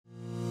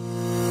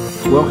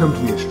Welcome to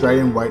the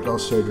Australian Weight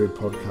Loss Surgery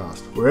Podcast,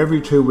 where every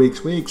 2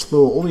 weeks we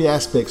explore all the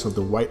aspects of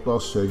the weight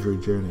loss surgery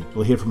journey.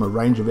 We'll hear from a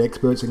range of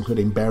experts,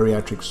 including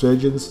bariatric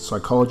surgeons,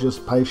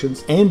 psychologists,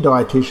 patients, and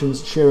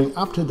dietitians, sharing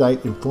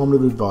up-to-date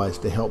informative advice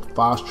to help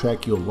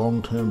fast-track your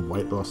long-term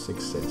weight loss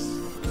success.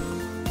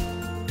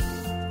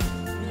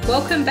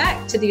 Welcome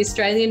back to the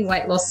Australian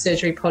Weight Loss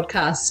Surgery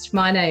Podcast.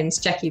 My name's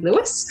Jackie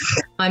Lewis.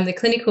 I'm the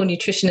clinical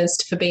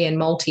nutritionist for BN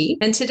Multi,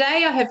 and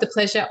today I have the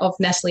pleasure of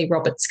Natalie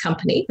Roberts'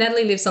 company.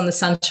 Natalie lives on the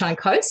Sunshine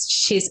Coast.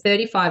 She's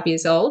 35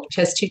 years old.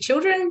 She has 2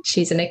 children.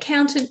 She's an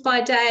accountant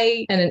by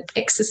day and an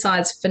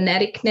exercise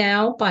fanatic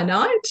now by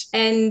night.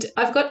 And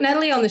I've got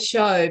Natalie on the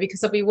show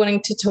because I'll be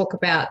wanting to talk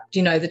about,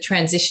 the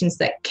transitions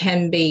that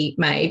can be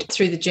made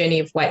through the journey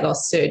of weight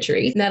loss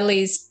surgery.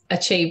 Natalie's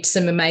achieved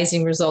some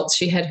amazing results.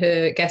 She had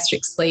her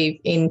gastric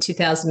sleeve in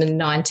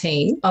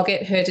 2019. I'll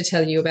get her to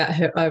tell you about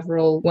her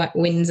overall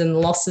wins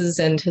and losses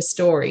and her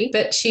story.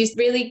 But she's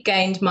really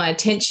gained my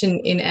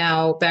attention in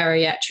our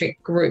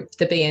bariatric group,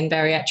 the BN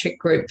bariatric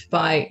group,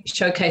 by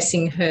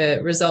showcasing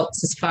her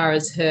results as far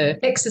as her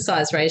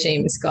exercise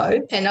regimes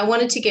go. And I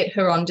wanted to get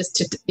her on just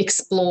to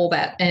explore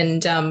that.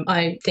 And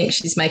I think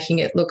she's making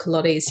it look a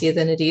lot easier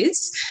than it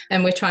is.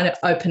 And we're trying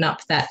to open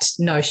up that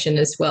notion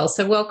as well.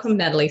 So welcome,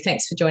 Natalie.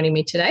 Thanks for joining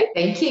me today.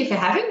 Thank you for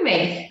having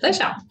me.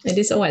 Pleasure. It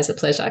is always a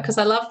pleasure because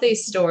I love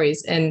these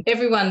stories and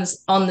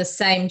everyone's on the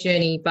same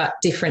journey but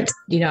different,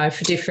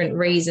 for different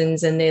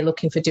reasons, and they're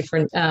looking for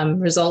different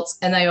results,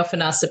 and they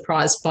often are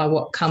surprised by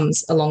what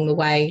comes along the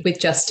way with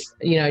just,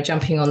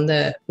 jumping on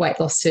the weight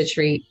loss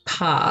surgery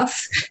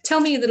path. Tell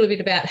me a little bit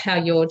about how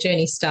your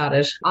journey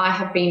started. I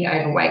have been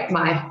overweight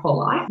my whole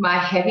life. My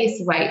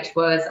heaviest weight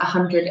was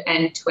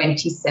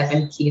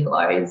 127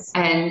 kilos.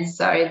 And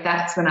so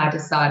that's when I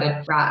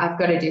decided, right, I've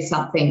got to do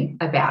something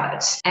about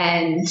it.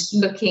 And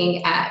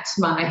looking at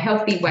my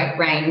healthy weight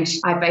range,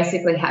 I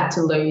basically had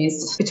to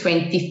lose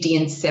between 50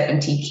 and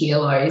 70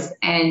 kilos.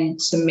 And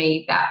to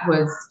me, that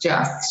was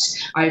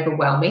just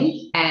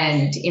overwhelming.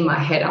 And in my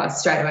head, I was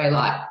straight away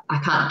like, I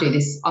can't do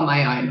this on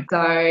my own. So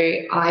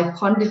I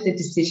pondered the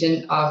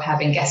decision of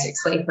having gastric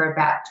sleeve for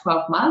about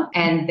 12 months.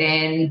 And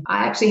then I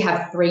actually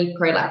have 3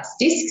 prolapsed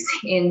discs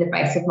in the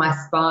base of my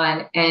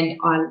spine. And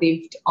I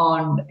lived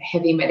on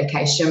heavy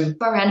medication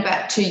for around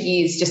about 2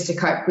 years just to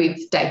cope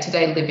with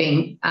day-to-day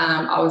living.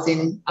 I was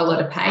in a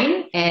lot of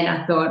pain and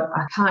I thought,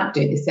 I can't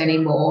do this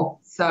anymore.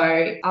 So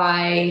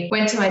I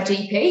went to my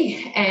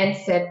GP and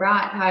said,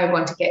 right, I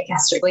want to get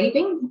gastric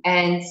sleeving.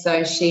 And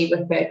so she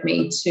referred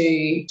me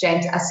to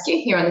James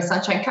Askew here on the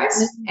Sunshine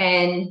Coast.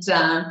 And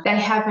they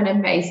have an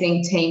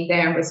amazing team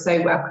there and was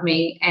so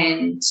welcoming,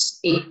 and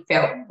it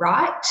felt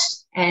right.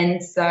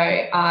 And so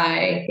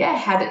I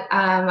had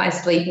my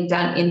sleeving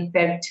done in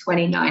Feb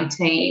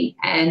 2019,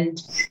 and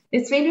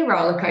it's been a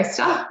roller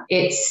coaster.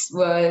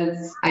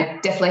 I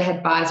definitely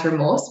had buyer's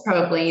remorse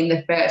probably in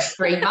the first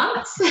 3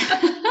 months.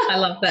 I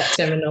love that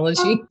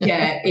terminology.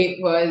 Yeah, it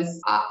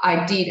was,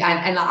 I did.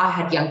 And I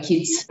had young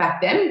kids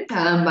back then.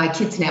 My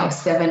kids now are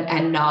 7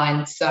 and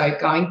 9. So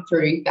going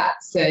through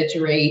that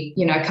surgery,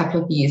 a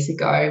couple of years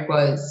ago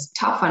was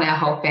tough on our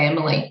whole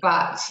family.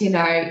 But,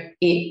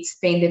 it's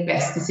been the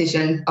best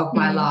decision of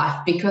my life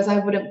because I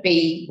wouldn't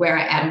be where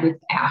I am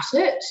without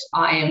it.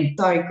 I am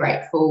so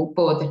grateful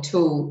for the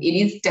tool. It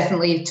is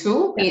definitely a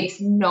tool.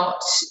 It's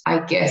not, I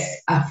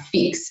guess, a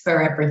fix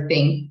for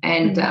everything.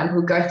 And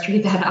we'll go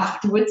through that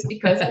afterwards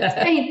because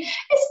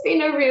it's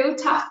been a real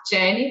tough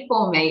journey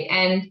for me.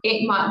 And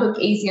it might look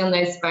easy on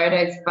those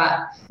photos,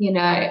 but,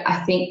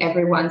 I think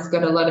everyone's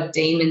got a lot of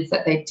demons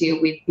that they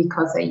deal with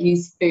because they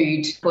use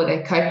food for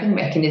their coping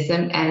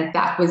mechanism. And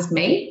that was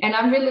me. And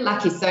I'm really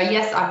lucky. So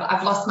yes,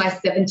 I've lost my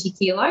 70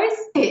 kilos.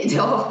 It's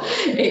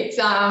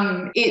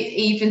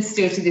even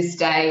still to this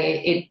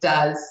day, it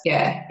does.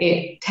 Yeah,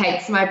 it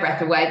takes my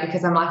breath away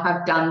because I'm like,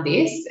 I've done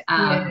this.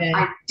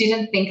 I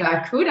didn't think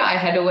I could. I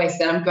had always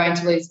said I'm going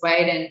to lose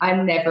weight, and I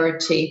never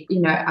achieved,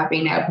 I've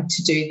been able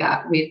to do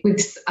that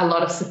with a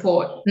lot of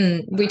support.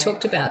 We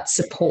talked about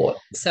support.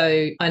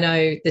 So I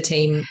know the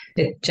team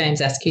at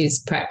James Askew's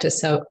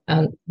practice are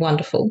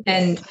wonderful.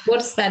 And what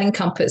does that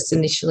encompass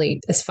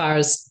initially as far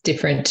as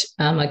different,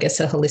 I guess,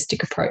 a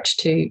holistic approach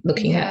to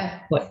looking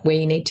at where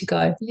you need to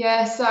go?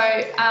 Yeah, so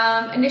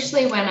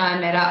initially when I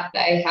met up,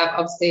 they have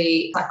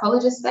obviously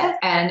psychologists there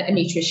and a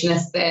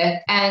nutritionist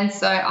there. And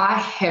so I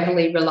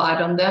heavily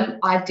relied on them.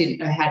 I didn't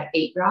know how to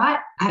eat right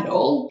at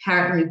all.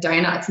 Apparently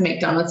donuts and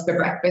McDonald's for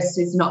breakfast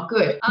is not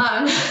good.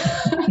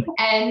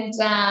 And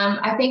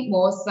I think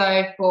more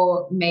so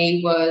for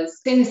me was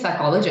seeing a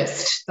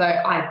psychologist. So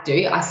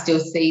I still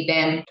see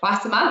them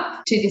twice a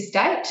month to this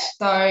date.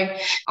 So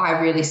I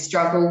really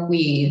struggle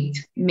with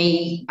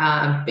me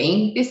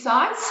being this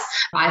size.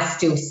 I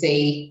still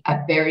see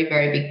a very,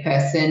 very big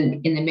person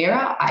in the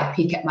mirror. I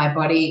pick at my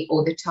body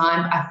all the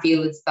time. I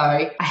feel as though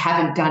I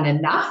haven't done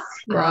enough,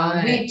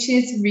 which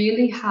is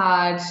really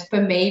hard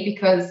for me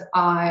because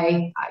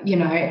I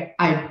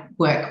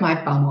work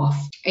my bum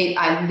off.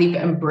 I live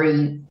and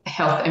breathe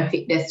health and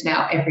fitness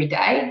now every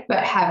day,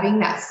 but having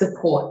that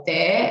support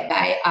there,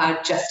 they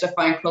are just a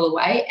phone call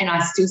away. And I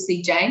still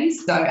see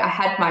James. So I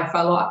had my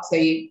follow-up. So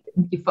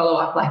you follow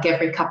up like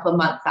every couple of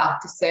months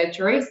after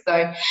surgery.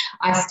 So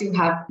I still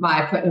have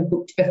my appointment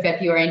booked for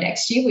February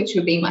next year, which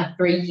will be my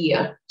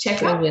 3-year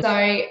checkup. Brilliant.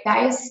 So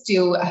that is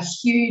still a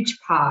huge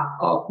part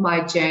of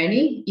my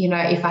journey. You know,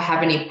 if I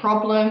have any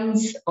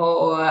problems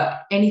or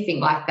anything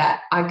like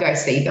that, I go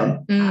see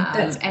them.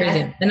 That's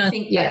brilliant. And I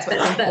think that's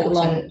what's that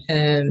long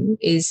term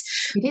is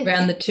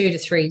around the 2 to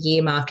 3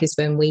 year mark is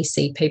when we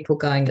see people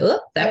going, oh,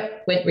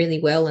 that went really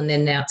well, and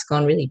then now it's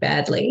gone really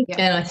badly. Yep.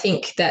 And I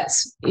think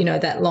that's, you know,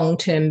 that long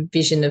term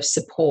vision of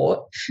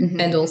support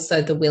and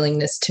also the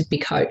willingness to be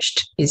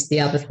coached is the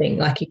other thing.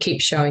 Like you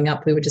keep showing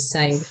up. We were just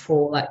saying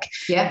before, like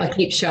I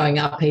keep showing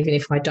up even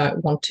if I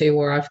don't want to,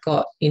 or I've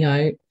got, you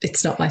know,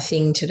 it's not my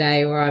thing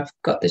today, or I've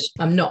got this,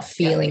 I'm not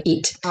feeling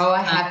it. Oh,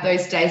 I have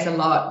those days a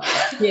lot.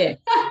 Yeah.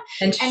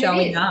 And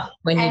showing up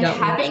when you don't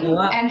want to show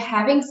up. And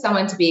having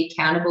someone to be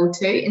accountable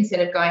to instead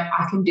of going,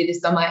 I can do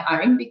this on my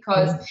own,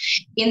 because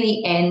in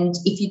the end,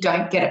 if you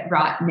don't get it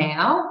right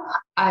now,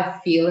 I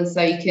feel as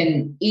though you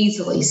can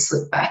easily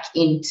slip back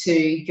into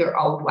your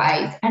old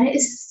ways. And it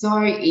is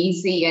so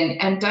easy.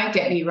 And don't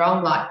get me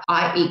wrong, like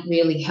I eat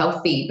really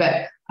healthy,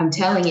 but I'm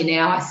telling you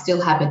now, I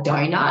still have a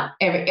donut.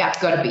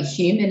 I've got to be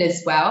human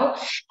as well.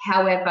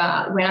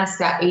 However, when I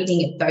start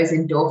eating it, those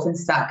endorphins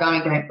start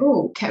going,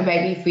 oh,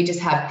 maybe if we just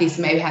have this,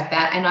 maybe have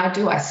that. And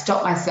I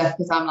stop myself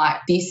because I'm like,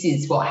 this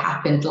is what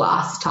happened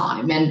last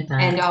time.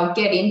 And I'll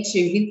get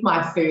into with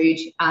my food.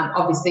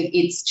 Obviously,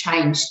 it's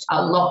changed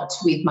a lot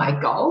with my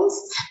goals.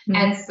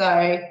 And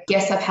so,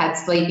 yes, I've had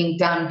sleeping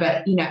done,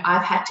 but, you know,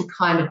 I've had to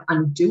kind of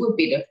undo a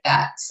bit of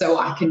that so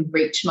I can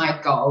reach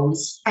my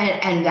goals.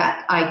 And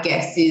that, I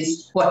guess,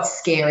 is what's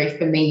scary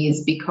for me,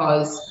 is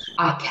because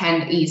I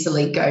can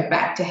easily go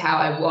back to how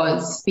I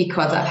was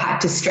because I've had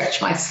to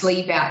stretch my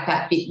sleeve out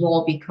that bit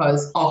more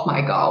because of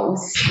my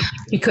goals.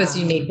 Because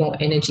you need more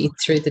energy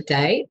through the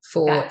day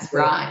for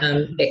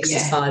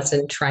exercise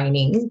and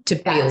training to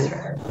build.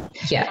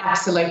 Yeah,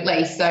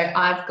 absolutely. So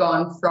I've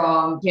gone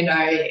from, you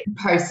know,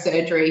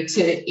 post-surgery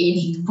to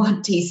eating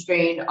 1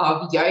 teaspoon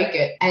of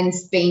yogurt and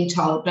being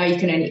told, no, you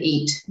can only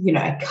eat, you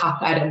know, a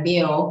cup at a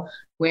meal.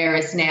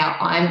 Whereas now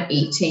I'm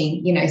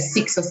eating, you know,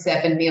 6 or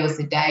 7 meals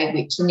a day,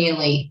 which are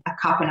nearly a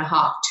cup and a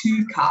half,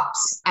 2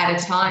 cups at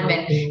a time,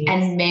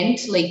 and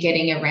mentally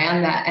getting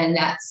around that. And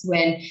that's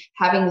when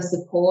having the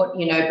support,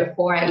 you know,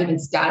 before I even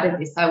started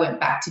this, I went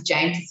back to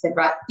James and said,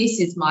 right, this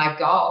is my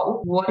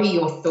goal. What are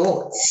your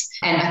thoughts?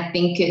 And I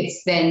think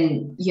it's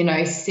then, you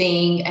know,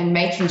 seeing and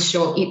making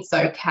sure it's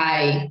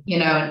okay, you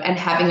know, and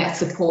having that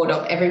support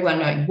of everyone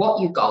knowing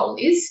what your goal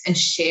is and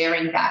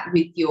sharing that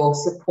with your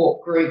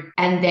support group.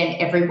 And then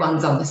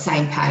everyone's on the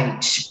same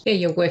page. Yeah,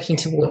 you're working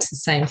towards the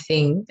same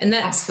thing. And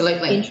that's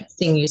absolutely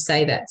interesting you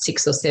say that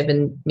 6 or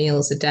 7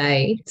 meals a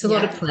day. It's a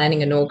lot of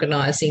planning and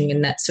organising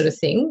and that sort of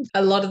thing.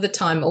 A lot of the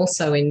time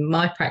also in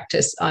my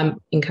practice,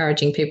 I'm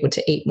encouraging people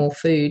to eat more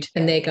food,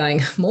 and they're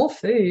going, more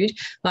food?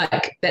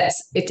 Like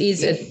it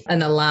is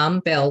an alarm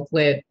bell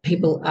where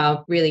people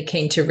are really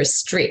keen to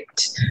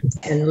restrict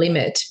and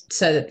limit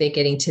so that they're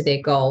getting to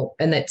their goal.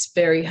 And that's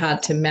very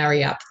hard to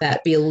marry up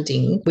that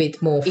building with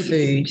more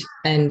food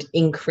and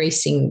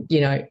increasing,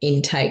 you know,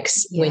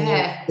 intakes when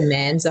your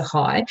demands are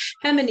high.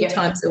 How many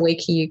times a week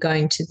are you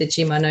going to the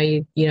gym? I know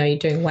you're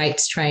doing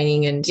weights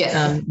training and you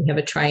have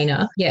a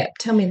trainer. Yeah,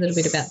 tell me a little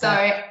bit about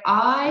that. So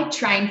I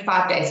train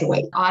 5 days a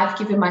week. I've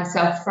given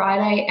myself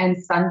Friday and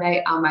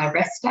Sunday are my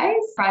rest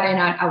days. Friday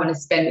night I want to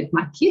spend with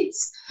my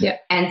kids.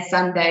 Yep. And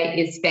Sunday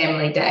is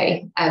family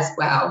day as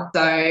well.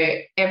 So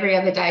every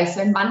other day.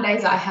 So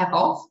Mondays I have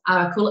off.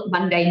 I call it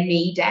Monday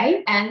me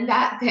day. And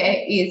that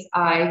there is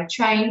I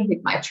train with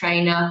my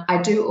trainer.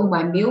 I do all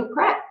my meal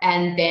prep,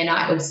 and then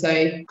I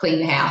also clean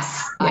the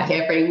house like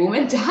every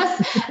woman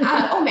does,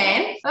 or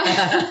man.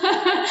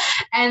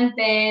 And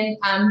then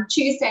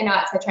Tuesday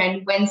nights I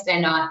train, Wednesday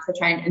nights I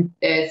train, and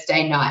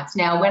Thursday nights.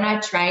 Now, when I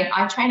train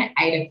at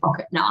 8 o'clock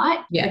at night.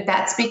 Yeah. But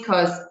that's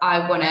because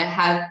I want to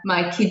have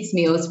my kids'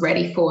 meals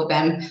ready for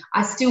them.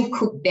 I still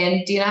cook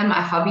them dinner,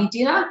 my hubby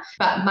dinner,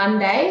 but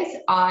Mondays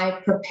I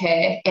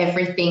prepare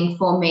everything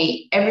for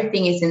me.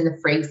 Everything is in the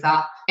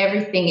freezer.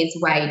 Everything is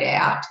weighed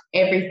out.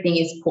 Everything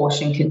is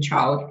portion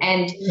controlled.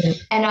 And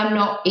I'm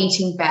not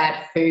eating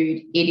bad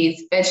food. It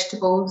is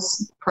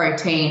vegetables,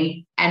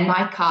 protein, and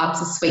my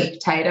carbs are sweet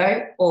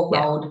potato or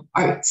rolled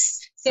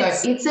oats. So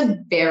it's a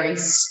very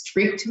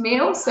strict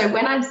meal. So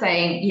when I'm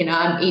saying, you know,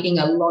 I'm eating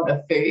a lot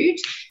of food,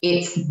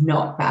 it's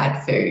not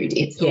bad food.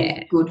 It's all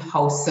good,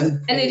 wholesome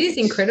food. And it is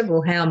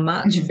incredible how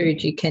much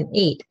food you can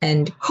eat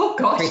and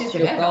reach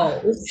your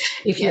goals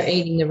if you're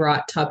eating the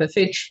right type of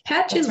food.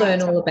 How did you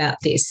learn all about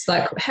this?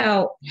 Like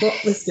what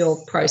was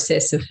your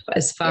process of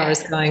as far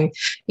as going,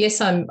 yes,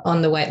 I'm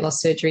on the weight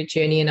loss surgery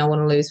journey and I want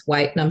to lose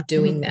weight and I'm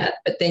doing that,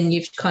 but then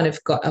you've kind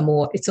of got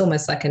it's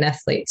almost like an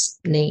athlete's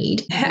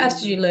need. How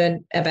did you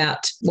learn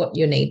about what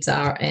your needs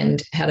are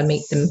and how to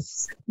meet them?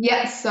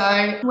 Yeah,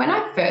 so when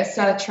I first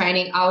started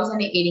training, I was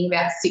only eating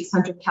about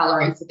 600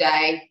 calories a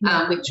day,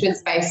 which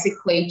was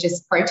basically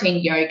just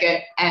protein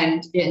yogurt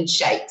and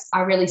shakes.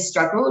 I really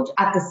struggled.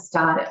 At the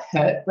start, it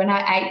hurt when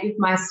I ate with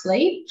my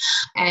sleeve.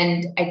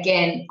 And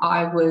again,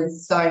 I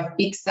was so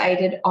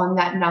fixated on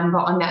that number,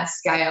 on that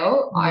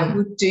scale. I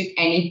would do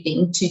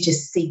anything to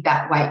just see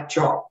that weight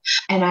drop.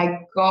 And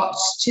I got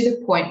to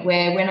the point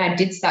where when I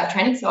did start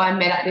training, so I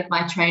met up with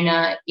my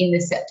trainer in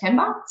the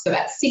September, so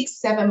about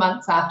 6-7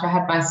 months after I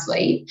had my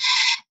sleeve.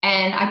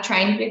 And I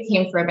trained with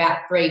him for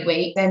about 3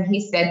 weeks. And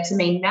he said to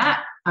me, Nat,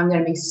 I'm going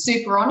to be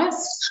super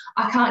honest.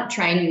 I can't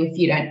train you if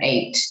you don't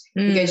eat,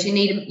 because you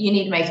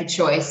need to make a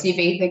choice. You've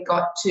either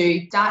got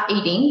to start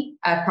eating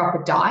a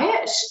proper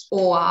diet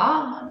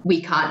or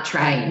we can't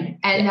train.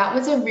 And that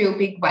was a real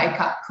big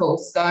wake-up call.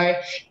 So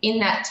in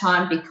that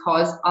time,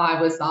 because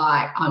I was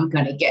like, I'm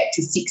going to get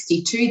to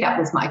 62, that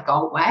was my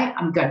goal weight.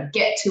 I'm going to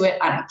get to it.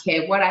 I don't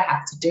care what I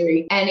have to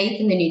do. And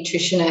even the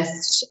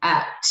nutritionist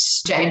at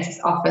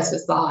James's office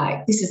was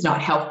like, this is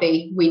not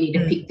healthy. We need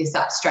to pick this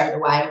up straight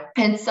away.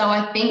 And so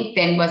I think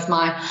then was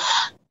my,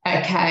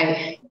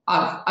 okay,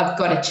 I've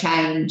got to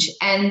change.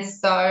 And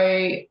so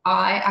I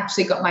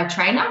actually got my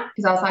trainer,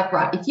 because I was like,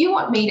 right, if you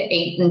want me to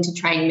eat and to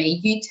train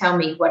me, you tell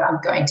me what I'm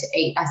going to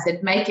eat. I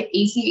said, make it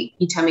easy.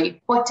 You tell me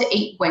what to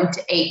eat, when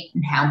to eat,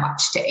 and how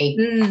much to eat.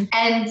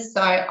 And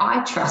so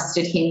I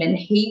trusted him, and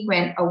he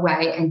went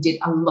away and did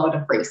a lot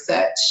of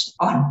research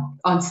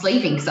on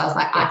sleeving, because I was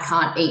like, I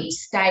can't eat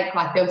steak.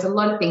 Like, there was a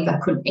lot of things I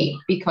couldn't eat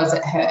because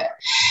it hurt.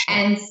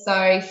 And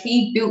so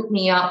he built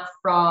me up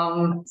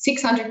from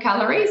 600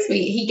 calories.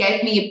 He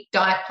gave me a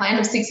diet plan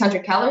of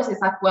 600 calories. It's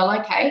like, well,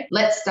 okay,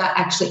 let's start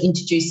actually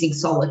introducing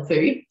solid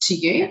food to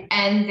you.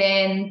 And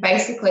then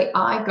basically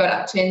I got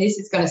up to, and this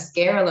is going to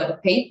scare a lot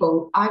of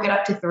people, I got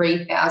up to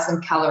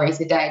 3,000 calories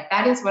a day.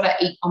 That is what I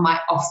eat on my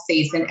off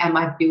season and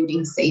my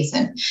building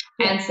season.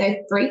 And so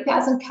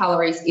 3,000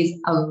 calories is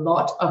a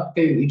lot of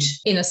food.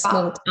 In a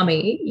small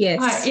tummy,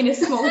 yes. In a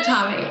small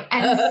tummy.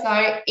 And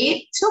so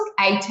it took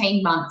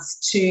 18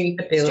 months to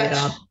build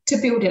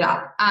it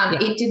up.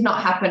 It did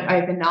not happen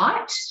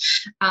overnight.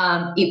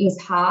 It was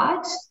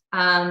hard.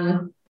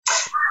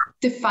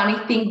 The funny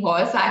thing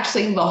was I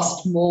actually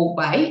lost more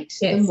weight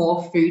the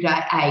more food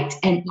I ate,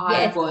 and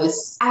I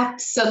was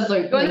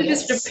absolutely You want to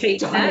just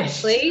repeat that,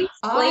 please?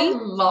 I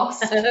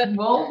lost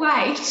more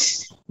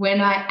weight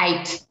when I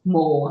ate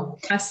more.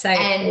 I say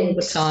it all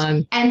the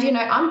time. And,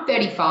 I'm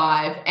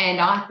 35 and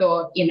I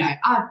thought,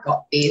 I've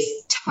got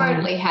this,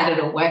 totally had it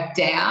all worked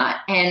out,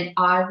 and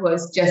I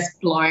was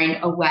just blown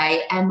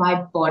away and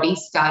my body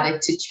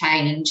started to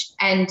change.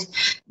 And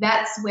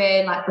that's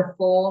where, like,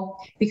 before,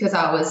 because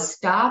I was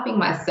starving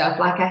myself,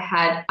 like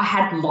I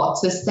had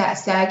lots of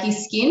saggy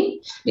skin.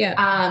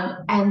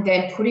 And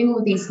then putting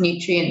all these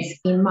nutrients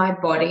in my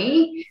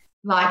body,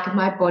 like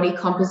my body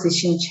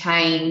composition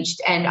changed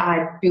and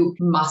I built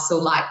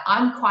muscle. Like,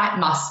 I'm quite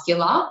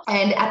muscular,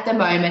 and at the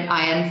moment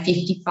I am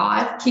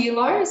 55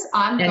 kilos.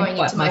 I'm going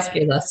into my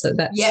muscular, so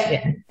that's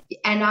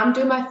and I'm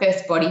doing my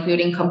first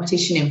bodybuilding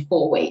competition in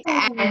 4 weeks.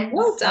 And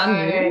well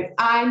done.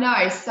 I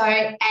know. So,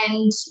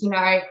 and,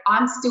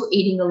 I'm still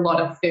eating a lot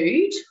of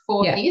food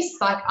for this.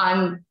 Like,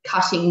 I'm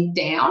cutting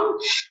down.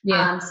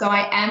 So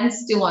I am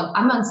still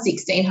I'm on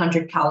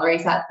 1,600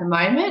 calories at the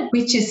moment,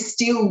 which is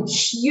still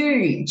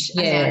huge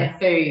amount of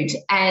food.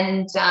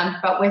 And,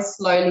 but we're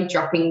slowly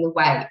dropping the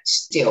weight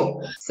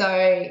still. So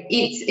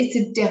it's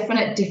a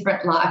definite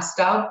different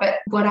lifestyle. But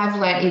what I've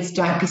learned is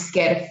don't be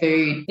scared of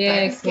food.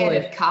 Don't be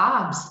scared of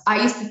carbs.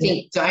 I used to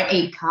think don't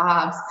eat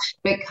carbs,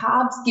 but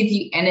carbs give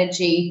you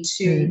energy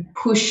to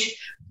push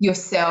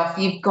yourself.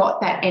 You've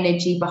got that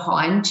energy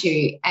behind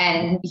you.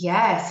 And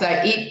so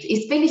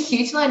it's been a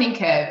huge learning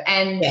curve.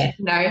 And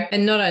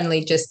and not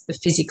only just the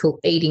physical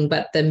eating,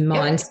 but the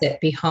mindset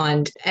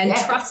behind, and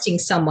trusting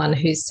someone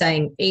who's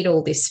saying eat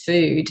all this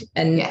food,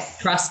 and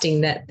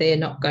trusting that they're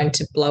not going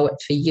to blow it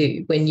for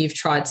you when you've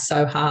tried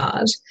so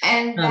hard.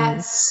 And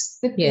that's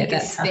the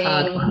biggest thing.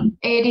 Hard one.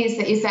 It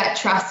is that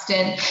trust.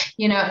 And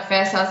at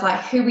first I was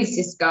like, who is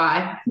this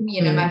guy,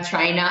 my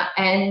trainer?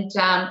 And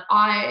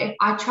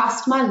I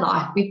trust my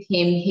life with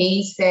him.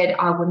 He said,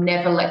 I will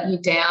never let you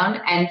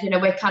down. And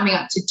we're coming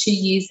up to 2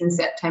 years in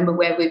September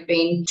where we've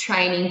been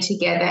training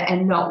together,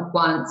 and not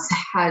once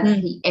has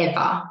he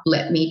ever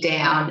let me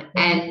down.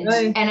 And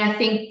I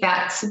think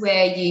that's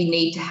where you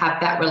need to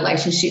have that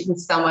relationship with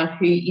someone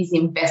who is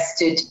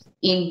invested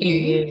in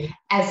you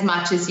as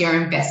much as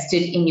you're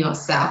invested in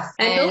yourself.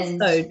 And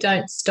also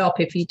don't stop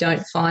if you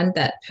don't find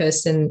that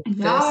person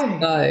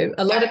first go.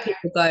 A lot of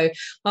people go,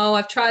 oh,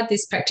 I've tried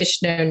this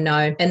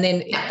practitioner, and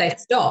then they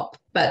stop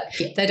but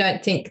they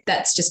don't think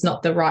that's just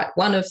not the right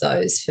one of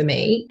those for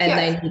me, and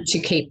they need to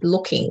keep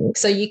looking.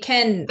 So you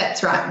can,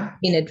 that's right,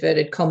 in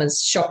inverted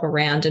commas, shop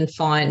around and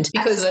find,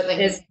 because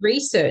there's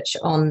research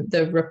on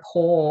the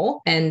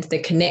rapport and the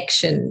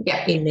connection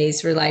in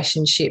these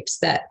relationships,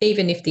 that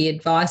even if the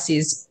advice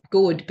is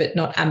good but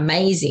not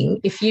amazing,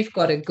 if you've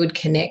got a good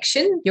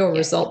connection, your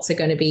results are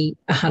going to be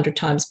 100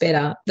 times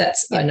better.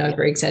 That's an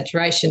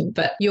over-exaggeration,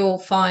 but you'll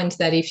find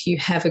that if you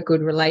have a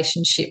good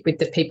relationship with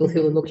the people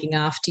who are looking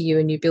after you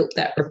and you built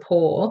that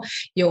rapport,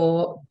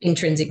 you're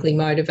intrinsically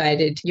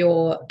motivated,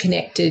 you're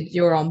connected,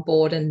 you're on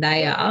board, and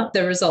they are,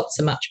 the results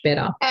are much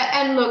better.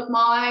 And look,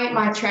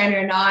 my trainer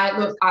and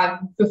I,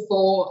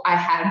 before I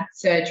had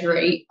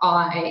surgery,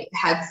 I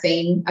had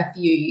seen a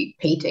few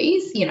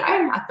PTs,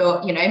 I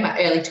thought, my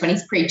early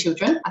 20s, pre-children,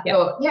 I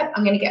thought,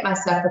 I'm going to get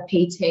myself a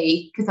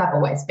PT because I've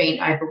always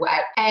been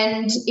overweight.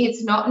 And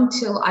it's not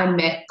until I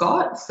met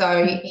Scott. So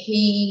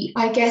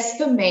I guess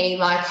for me,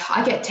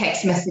 I get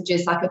text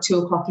messages at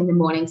 2:00 in the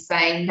morning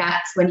saying,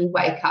 that's when you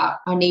wake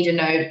up, I need to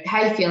know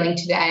how you're feeling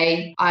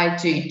today. I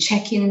do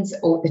check-ins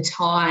all the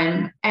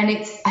time. And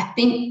I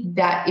think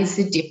that is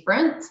the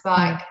difference.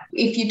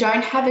 If you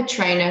don't have a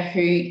trainer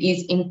who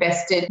is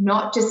invested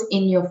not just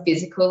in your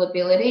physical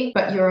ability,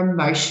 but your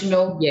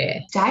emotional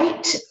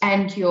state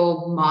and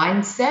your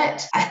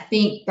mindset, I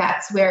think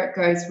that's where it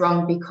goes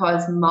wrong,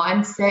 because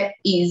mindset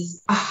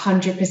is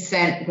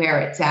 100%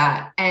 where it's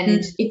at.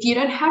 And if you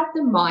don't have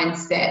the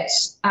mindset,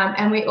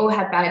 and we all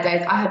have bad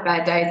days, I have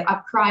bad days,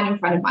 I've cried in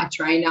front of my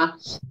trainer.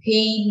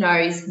 He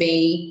knows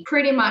me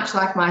pretty much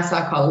like my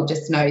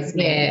psychologist knows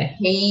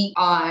me.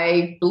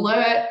 I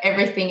blurt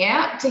everything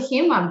out to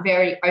him. I'm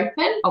very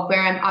open of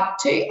where I'm up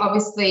to.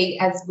 Obviously,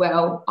 as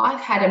well, I've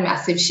had a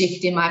massive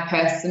shift in my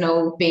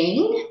personal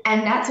being,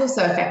 and that's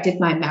also affected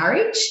my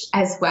marriage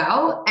as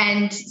well.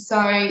 And so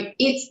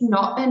it's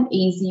not an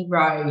easy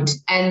road.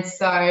 And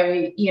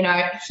so,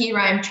 here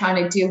I am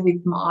trying to deal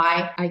with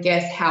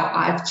how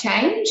I've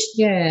changed.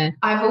 Yeah.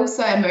 I've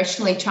also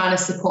emotionally trying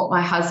to support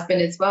my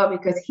husband as well,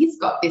 because he's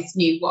got this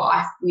new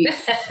wife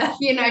with,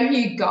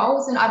 new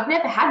goals, and I've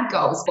never had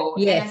goals before.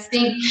 Yes. And I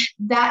think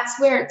that's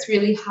where it's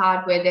really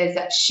hard, where there's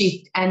that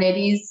shift, and it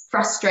is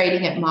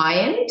frustrating at my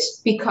end,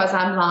 because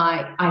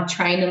I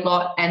train a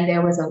lot, and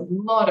there was a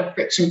lot of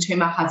friction between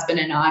my husband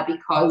and I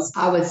because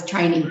I was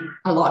training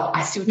a lot.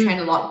 I still train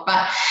a lot,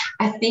 but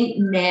I think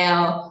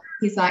now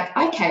he's like,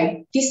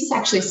 okay, this is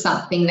actually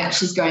something that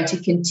she's going to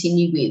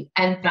continue with.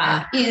 And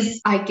that is,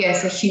 I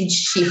guess, a huge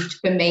shift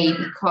for me,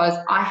 because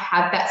I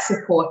have that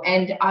support,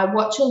 and I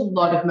watch a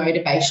lot of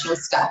motivational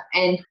stuff.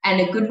 And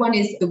a good one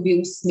is the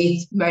Will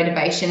Smith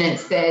motivation. And it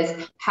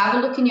says, have a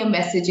look in your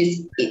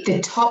messages. The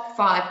top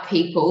 5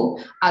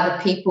 people are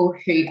the people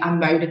who are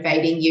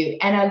motivating you.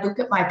 And I look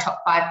at my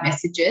top 5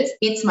 messages.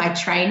 It's my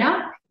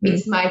trainer.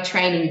 It's my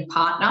training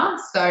partner.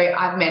 So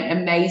I've met an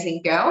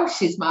amazing girl.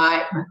 She's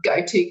my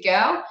go-to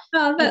girl.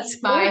 Oh, that's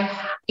cool.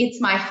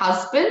 It's my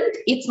husband.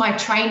 It's my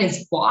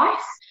trainer's wife.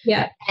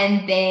 Yeah.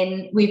 And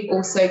then we've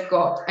also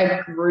got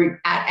a group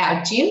at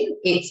our gym.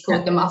 It's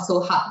called the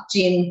Muscle Hut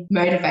Gym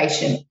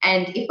Motivation.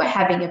 And if we're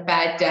having a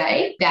bad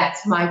day,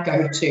 that's my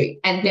go-to.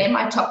 And they're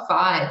my top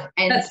 5.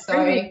 And that's so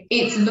brilliant.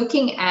 It's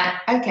looking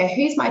at, okay,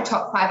 who's my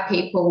top 5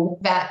 people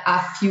that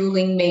are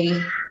fueling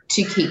me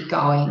to keep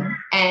going.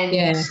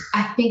 And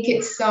I think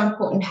it's so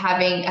important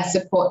having a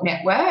support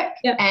network.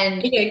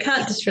 And you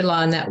can't just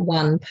rely on that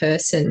one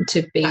person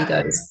to be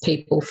those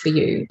people for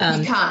you.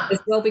 You can't. As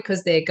well,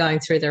 because they're going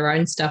through their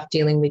own stuff,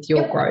 dealing with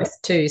your growth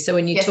too. So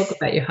when you talk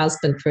about your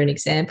husband, for an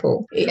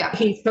example,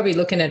 he's probably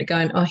looking at it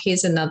going, oh,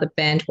 here's another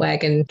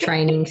bandwagon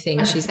training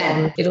thing she's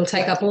on. It'll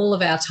take up all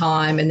of our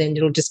time, and then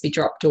it'll just be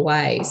dropped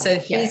away. So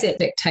his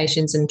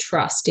expectations and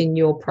trust in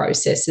your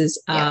processes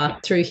are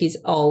through his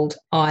old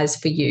eyes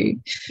for you.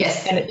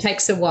 Yes. And it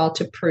takes a while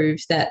to prove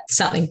that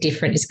something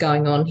different is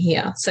going on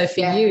here. So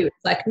for you, it's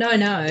like, no,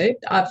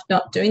 I'm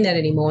not doing that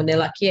anymore. And they're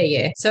like,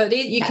 yeah. So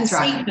you can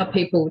see how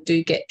people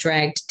do get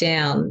dragged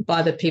down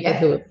by the people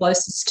who are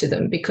closest to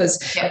them,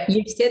 because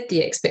you've set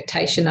the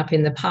expectation up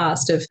in the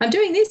past of, I'm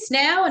doing this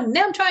now, and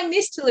now I'm trying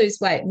this to lose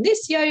weight, and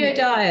this yo-yo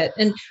diet,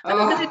 and I'm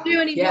not going to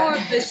do any more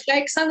of the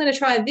shakes. I'm going to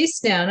try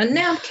this now, and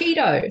now I'm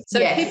keto. So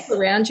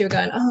people around you are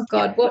going, oh,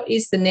 God, what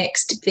is the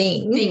next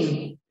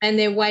thing? And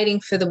they're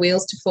waiting for the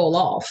wheels to fall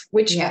off,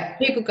 which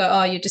people go,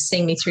 oh, you're just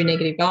seeing me through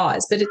negative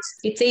eyes. But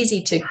it's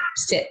easy to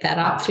set that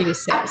up for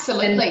yourself.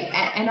 Absolutely.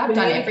 And I've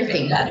done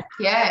everything.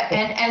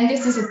 And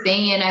this is a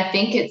thing. And I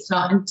think it's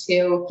not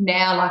until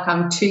now,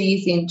 I'm 2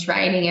 years in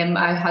training, and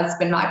my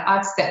husband,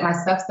 I've set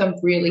myself some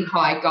really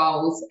high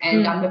goals,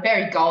 and I'm a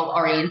very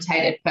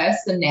goal-orientated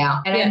person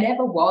now. And I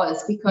never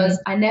was, because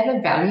I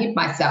never valued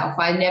myself.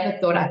 I never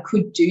thought I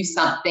could do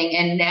something.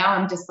 And now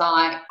I'm just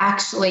like,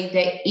 actually,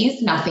 there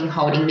is nothing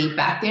holding me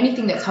back. back. The only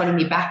thing that's holding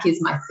me back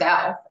is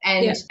myself.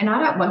 And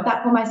I don't want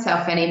that for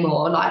myself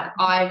anymore. Like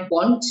I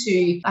want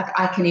to, like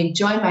I can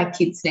enjoy my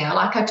kids now.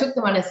 Like I took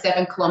them on a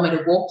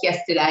 7-kilometer walk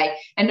yesterday,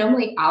 and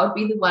normally I would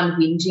be the one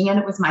whinging, and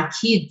it was my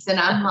kids. And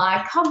I'm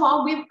like, come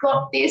on, we've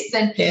got this.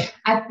 And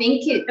I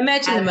think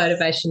imagine the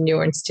motivation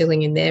you're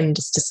instilling in them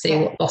just to see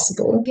what's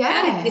possible.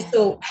 Yeah.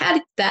 How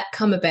did that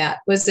come about?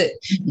 Was it,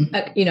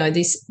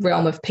 this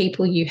realm of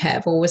people you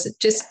have, or was it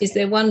just, is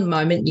there one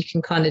moment you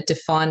can kind of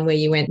define where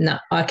you went, no,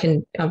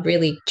 I'm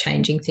really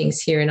changing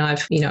things here? And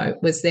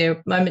was there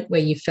a moment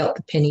where you felt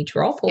the penny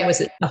drop, or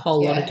was it a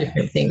whole lot of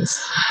different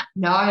things?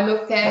 No,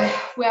 look,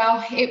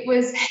 it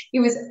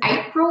was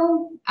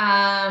April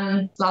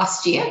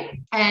last year,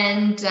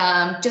 and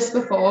just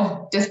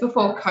before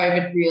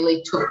COVID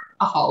really took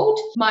a hold,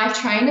 my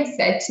trainer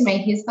said to me,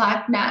 he's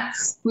like,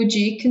 Nats, would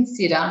you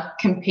consider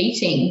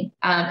competing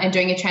and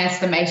doing a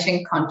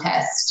transformation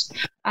contest?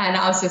 And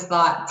I was just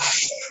like,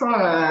 no,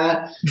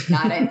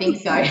 I don't think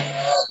so.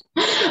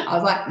 I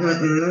was like,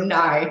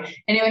 no.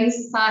 Anyway, he's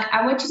just like,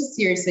 I want you to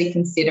seriously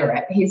consider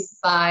it. He's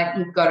like,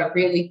 you've got a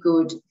really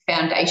good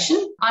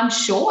foundation. I'm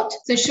short.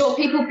 So short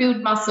people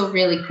build muscle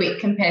really quick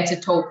compared to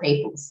tall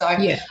people. So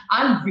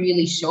I'm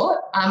really short.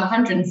 I'm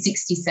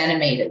 160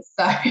 centimeters.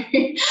 So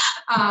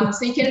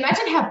so you can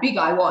imagine how big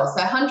I was.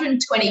 So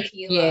 120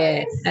 kilos.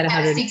 Yeah, at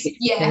 160.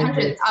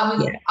 100.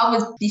 I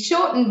was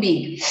short and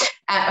big.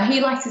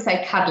 He likes to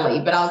say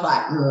cuddly, but I was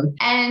like,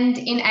 And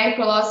in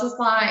April, I was just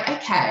like,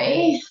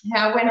 okay.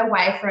 I went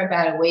away for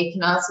about a week,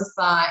 and I was just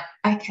like,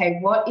 okay,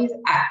 what is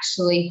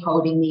actually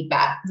holding me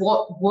back?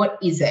 What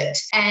is it?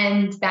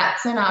 And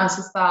that's when I was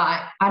just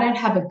like, I don't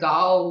have a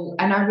goal.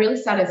 And I really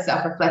started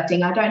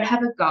self-reflecting. I don't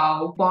have a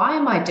goal. Why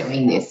am I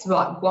doing this?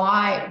 Like,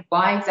 why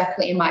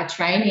exactly am I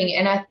training?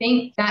 And I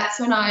think that's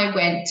when I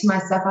went to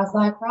myself. I was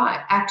like, right,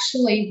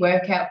 actually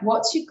work out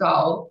what's your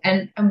goal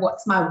and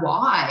what's my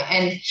why.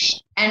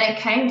 And it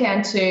came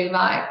down to,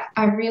 like,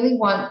 I really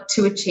want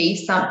to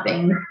achieve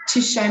something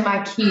to show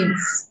my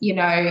kids,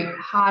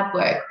 hard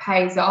work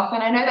pays off.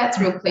 And I know that's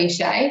real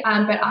cliche,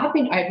 but I've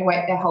been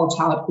overweight their whole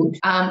childhood.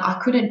 I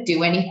couldn't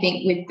do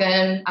anything with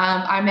them.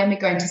 I remember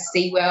going to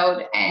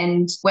SeaWorld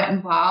and Wet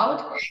n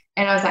Wild,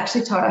 and I was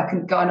actually told I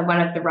couldn't go on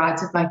one of the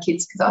rides with my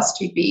kids because I was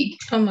too big.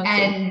 Oh my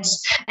God.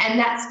 And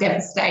that's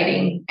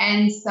devastating.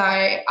 And so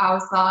I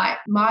was like,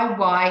 my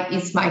why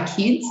is my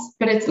kids,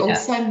 but it's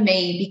also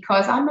me,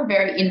 because I'm a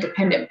very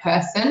independent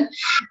person.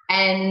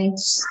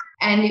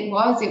 And it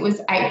was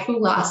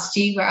April last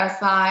year where I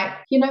was like,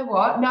 you know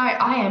what? No,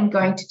 I am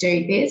going to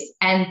do this.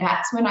 And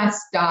that's when I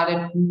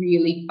started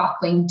really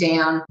buckling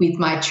down with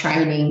my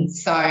training.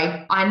 So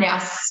I now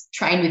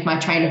train with my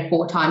trainer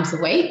 4 times a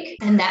week.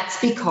 And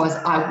that's because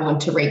I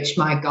want to reach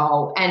my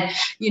goal. And,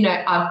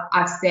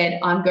 I've said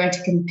I'm going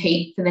to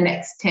compete for the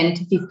next 10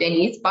 to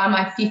 15 years. By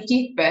my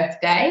 50th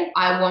birthday,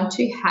 I want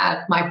to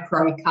have my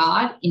pro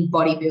card in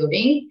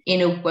bodybuilding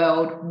in a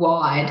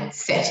worldwide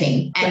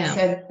setting. And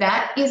so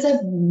that is a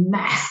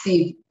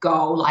massive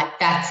goal. Like,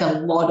 that's a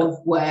lot of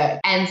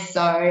work. And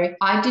so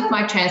I did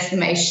my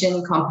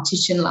transformation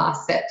competition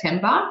last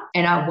September,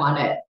 and I won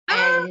it.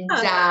 And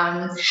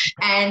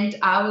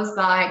I was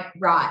like,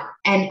 right.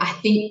 And I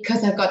think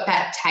because I got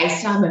that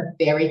taste, I'm a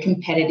very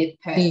competitive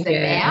person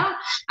now.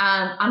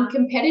 I'm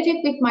competitive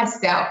with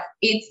myself.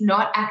 It's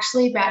not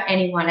actually about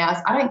anyone else.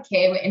 I don't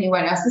care what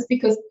anyone else is,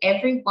 because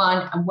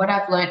everyone, and what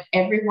I've learned,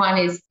 everyone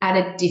is at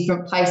a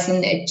different place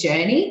in their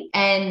journey,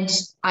 and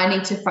I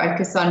need to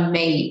focus on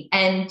me.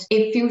 And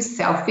it feels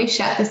selfish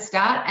at the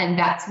start, and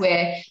that's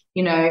where,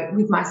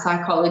 with my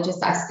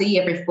psychologist, I see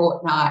every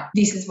fortnight,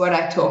 this is what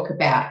I talk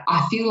about.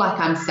 I feel like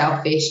I'm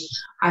selfish.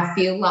 I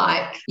feel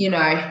like,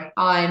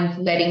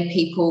 I'm letting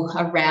people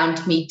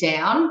around me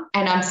down,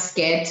 and I'm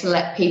scared to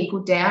let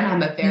people down.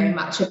 I'm very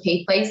much a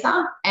people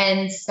pleaser.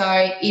 And so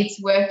it's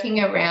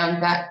working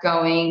around that,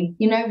 going,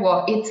 you know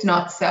what, it's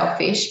not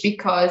selfish,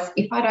 because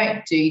if I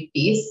don't do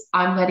this,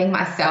 I'm letting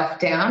myself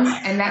down,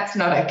 and that's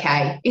not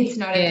okay. It's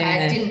not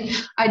okay.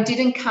 I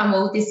didn't come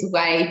all this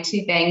way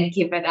to then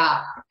give it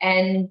up.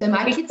 And so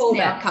my kids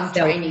now come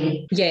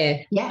training.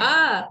 Yeah.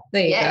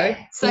 There you go.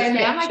 So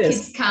now my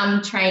kids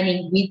come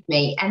training with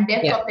me, and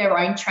they've got their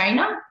own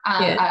trainer,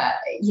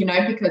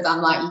 because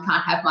I'm like, you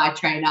can't have my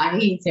trainer.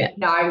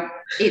 No,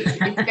 it's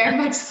very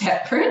much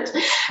separate.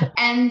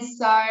 And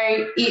so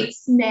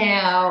it's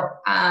now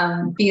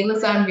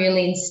feels I'm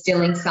really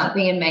instilling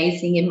something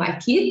amazing in my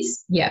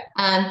kids. Yeah.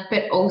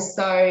 But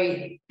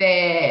also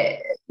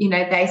they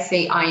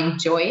see I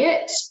enjoy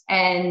it,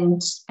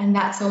 and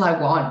that's all I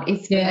want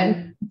is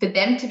for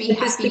them to be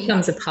happy. This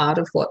becomes a part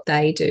of what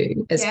they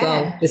do as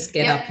well. Just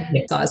get up and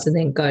exercise and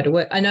then go to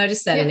work. I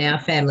noticed that in our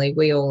family,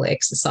 we all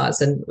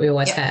exercise, and we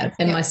always have.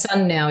 And my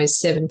son now is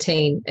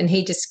 17, and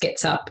he just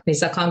gets up and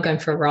he's like, I'm going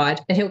for a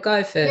ride, and he'll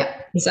go for,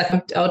 he's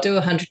like, I'll do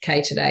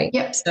 100K today.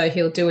 So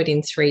he'll do it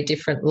in 3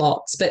 different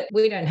lots, but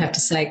we don't have to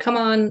say, come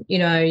on,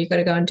 you've got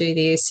to go and do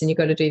this and you've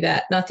got to do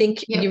that. And I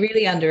think you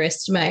really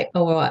underestimate,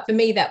 for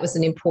me, that was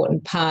an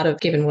important part of,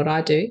 given what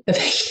I do,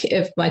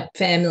 of my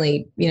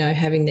family,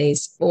 having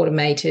these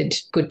automated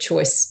good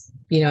choice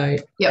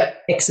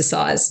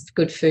exercise,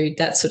 good food,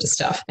 that sort of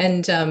stuff.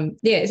 And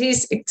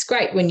it's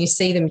great when you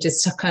see them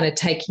just kind of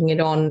taking it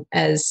on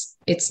as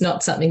it's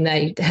not something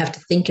they have to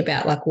think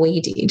about like we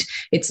did.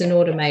 It's an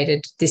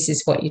automated, this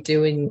is what you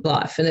do in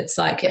life. And it's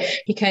like,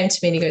 he came to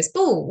me and he goes,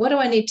 "Oh, what do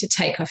I need to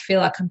take? I feel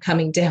like I'm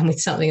coming down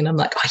with something." And I'm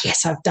like, "Oh,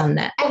 yes, I've done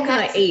that. What can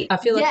I eat? I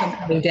feel like I'm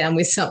coming down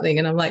with something."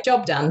 And I'm like,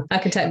 "Job done. I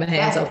can take my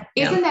hands off."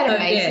 Isn't that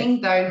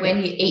amazing though,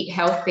 when you eat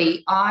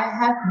healthy? I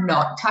have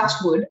not, touch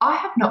wood, I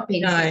have not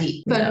been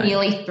sick for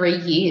nearly 3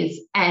 years.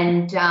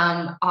 And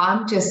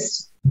I'm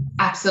just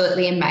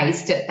absolutely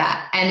amazed at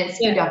that. And it's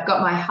good. I've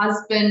got my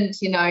husband,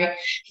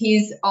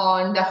 he's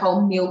on the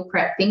whole meal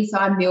prep thing. So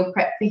I meal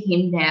prep for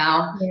him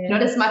now,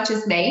 not as much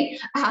as me.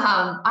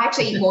 I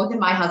actually eat more than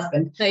my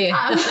husband.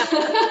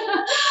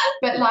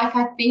 But like,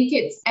 I think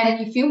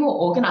and you feel more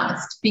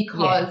organized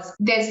because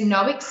there's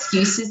no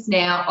excuses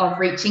now of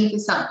reaching for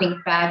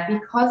something bad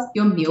because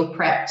you're meal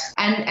prepped.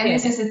 And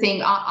this is the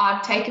thing,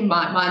 I've taken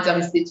mine's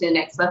obviously to the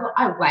next level.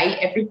 I weigh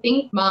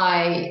everything.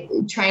 My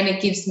trainer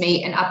gives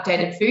me an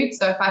updated food.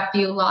 So if I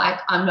feel like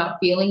I'm not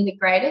feeling the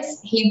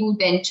greatest, he will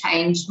then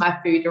change my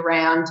food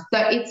around. So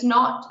it's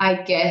not, I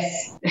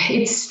guess,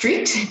 it's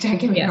strict. Don't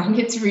get me wrong,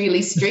 it's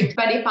really strict.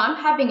 But if I'm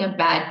having a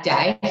bad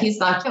day, he's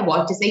like, "You know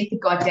what, just eat the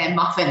goddamn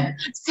muffin."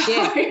 So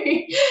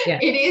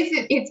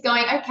it's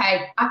going,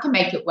 okay, I can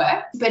make it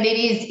work. But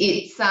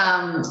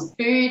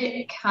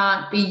food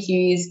can't be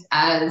used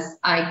as,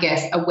 I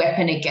guess, a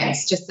weapon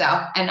against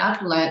yourself. And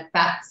I've learned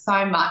that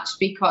so much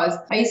because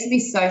I used to be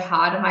so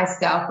hard on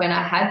myself. When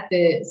I had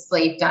the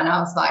sleeve done, I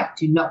was like,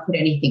 "Do not put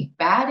anything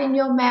bad in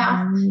your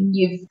mouth.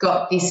 You've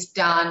got this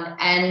done."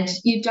 And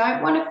you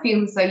don't want to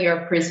feel as though you're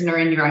a prisoner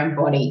in your own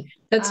body.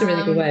 That's a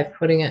really good way of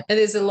putting it. And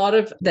there's a lot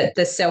of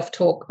the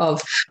self-talk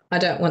of, "I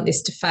don't want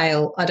this to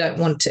fail. I don't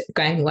want to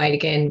gain weight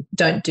again.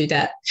 Don't do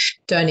that.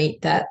 Don't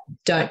eat that.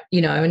 Don't,"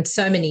 and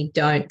so many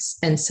don'ts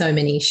and so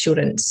many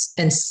shouldn'ts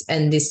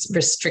and this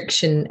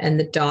restriction and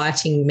the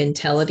dieting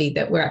mentality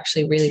that we're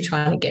actually really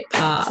trying to get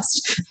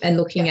past and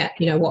looking at,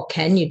 what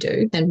can you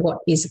do and what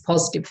is a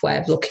positive way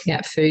of looking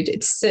at food.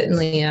 It's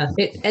certainly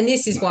and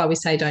this is why we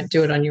say don't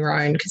do it on your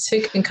own, because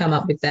who can come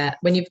up with that?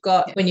 When you've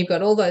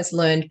got all those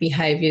learned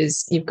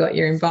behaviours, you've got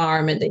your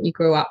environment that you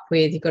grew up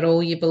with, you've got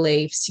all your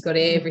beliefs, you've got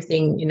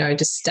everything,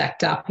 just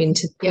stacked up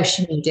into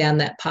pushing you down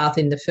that path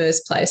in the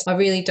first place. I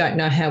really don't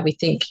know how we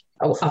think,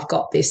 "Oh, I've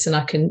got this and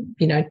I can,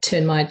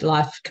 turn my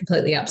life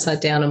completely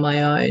upside down on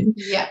my own."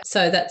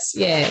 So that's,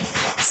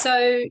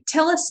 So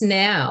tell us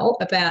now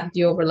about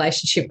your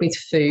relationship with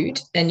food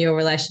and your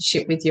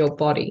relationship with your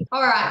body.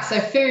 All right. So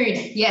food.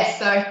 Yes.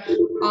 So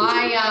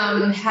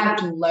I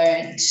have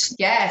learned.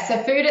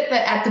 So food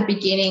at the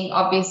beginning,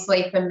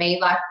 obviously for me,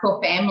 like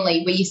for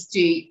family, we used to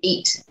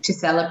eat to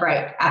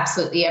celebrate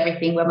absolutely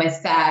everything. When we're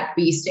sad,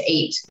 we used to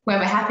eat. When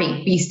we're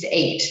happy, we used to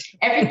eat.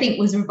 Everything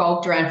was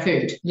revolved around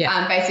food.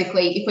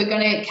 Basically, if we're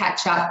going to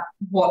catch up,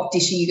 what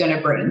dish are you going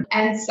to bring?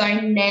 And so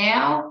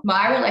now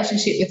my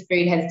relationship with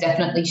food has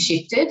definitely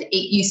shifted.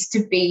 It used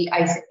to be I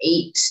used to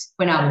eat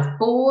when I was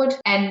bored,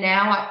 and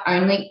now I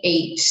only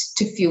eat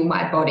to fuel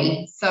my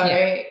body.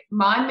 So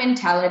my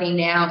mentality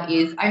now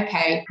is,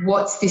 okay,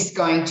 what's this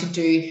going to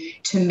do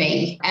to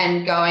me?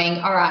 And going,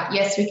 all right,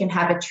 yes, we can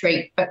have a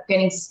treat, but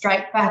getting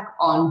straight back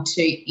on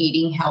to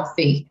eating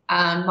healthy.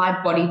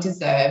 My body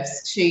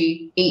deserves to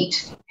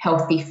eat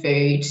healthy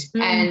food.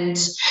 And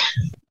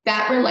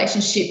that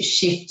relationship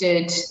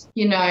shifted,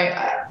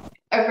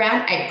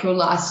 around April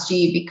last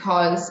year,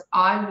 because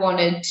I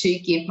wanted to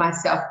give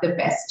myself the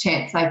best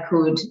chance I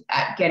could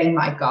at getting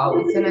my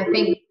goals. And I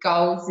think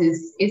goals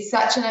is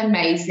such an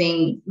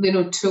amazing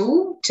little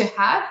tool to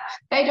have.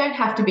 They don't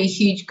have to be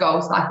huge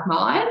goals like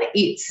mine.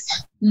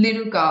 It's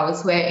little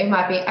goals where it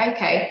might be,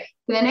 okay,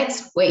 for the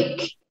next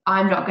week,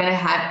 I'm not going to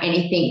have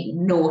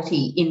anything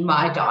naughty in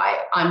my diet.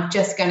 I'm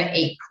just going to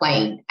eat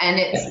clean. And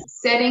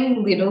it's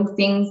setting little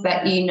things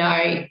that,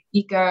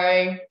 you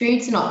go,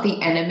 food's not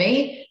the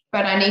enemy,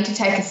 but I need to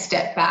take a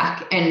step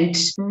back and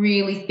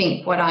really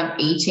think what I'm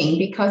eating,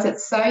 because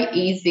it's so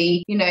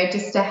easy,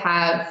 just to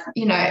have,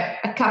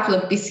 a couple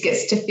of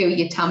biscuits to fill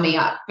your tummy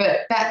up,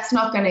 but that's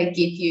not going to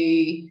give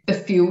you the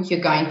fuel you're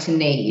going to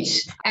need.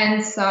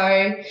 And so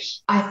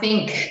I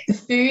think the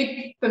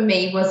food for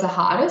me was the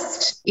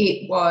hardest.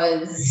 It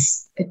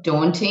was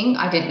daunting.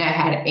 I didn't know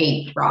how to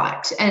eat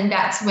right. And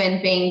that's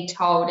when being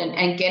told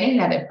and getting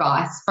that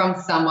advice from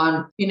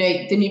someone, the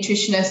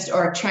nutritionist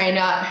or a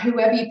trainer,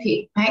 whoever you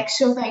pick, make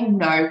sure they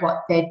know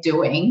what they're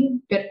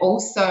doing. But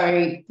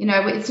also,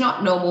 it's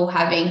not normal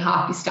having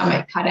half your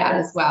stomach cut out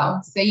as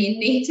well. So you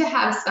need to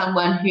have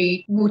someone who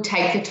will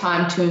take the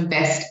time to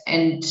invest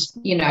and,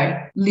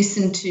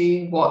 listen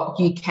to what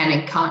you can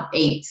and can't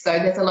eat. So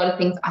there's a lot of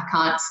things I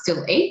can't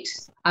still eat.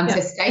 So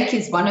steak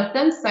is one of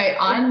them. So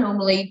I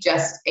normally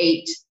just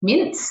eat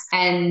mince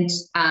and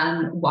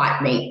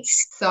white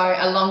meats. So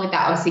along with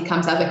that, obviously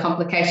comes other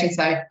complications.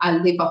 So I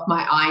live off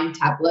my iron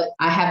tablet.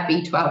 I have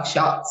B12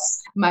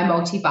 shots, my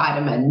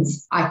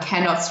multivitamins. I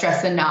cannot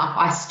stress enough.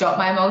 I stopped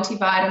my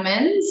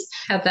multivitamins.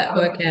 How'd that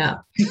work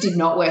out? It did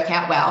not work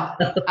out well.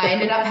 I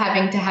ended up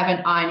having to have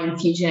an iron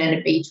infusion and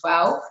a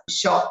B12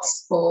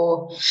 shots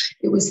for,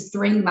 it was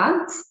 3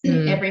 months.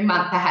 Every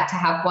month I had to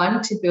have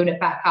one to build it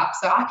back up.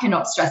 So I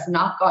cannot stress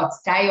enough, God,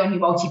 stay on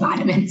your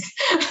multivitamins.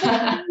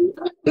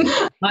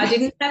 I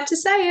didn't have to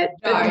say it.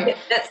 But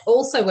that's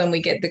also when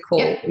we get the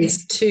call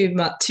is 2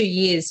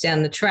 years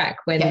down the track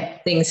when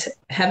things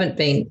haven't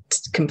been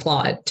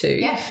complied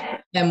to.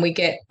 And we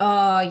get,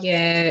 now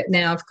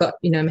I've got,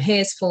 my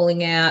hair's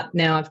falling out.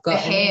 Now I've got the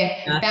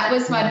hair. That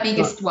was my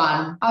biggest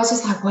one. I was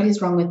just like, what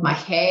is wrong with my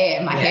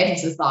hair? My head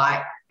is just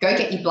like, go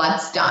get your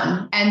bloods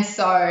done. And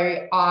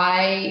so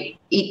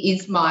it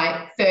is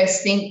my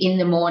first thing in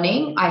the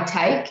morning I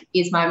take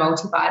is my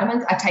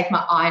multivitamins. I take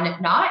my iron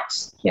at night.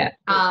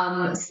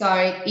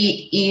 So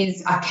it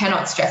is, I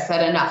cannot stress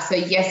that enough. So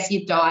yes,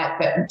 your diet,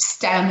 but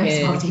stay on those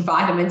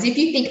multivitamins. If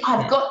you think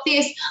I've got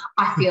this,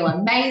 I feel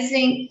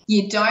amazing,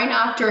 you don't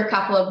after a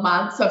couple of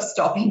months of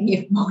stopping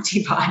your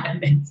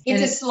multivitamins.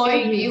 It's a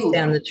slow build.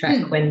 Down the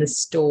track when the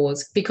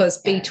stores,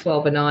 because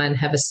B12 and iron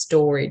have a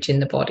storage in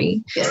the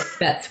body,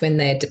 that's when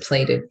they're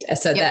depleted.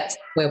 So that's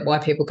why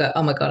people go,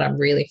 oh my God, I'm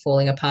really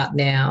falling apart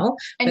now.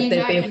 And but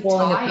they've been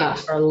falling apart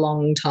for a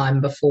long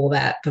time before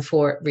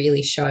it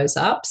really shows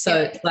up.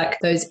 So it's like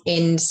those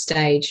end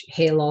stage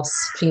hair loss,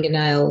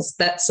 fingernails,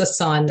 that's a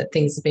sign that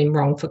things have been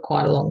wrong for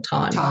quite a long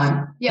time.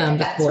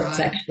 Before it's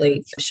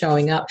actually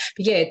showing up.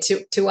 But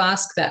to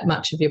ask that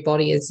much of your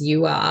body as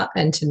you are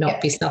and to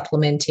not be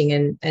supplementing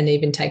and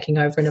even taking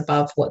over and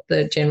above what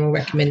the general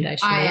recommendation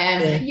is. I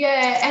am.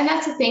 And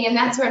that's the thing. And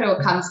that's where it all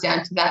comes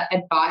down to that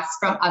advice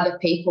from other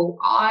people.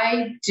 I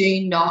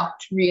do not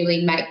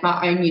really make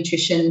my own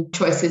nutrition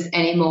choices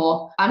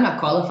anymore. I'm not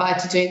qualified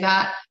to do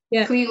that.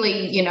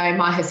 Clearly,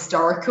 my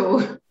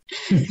historical,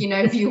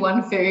 view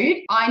on food,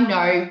 I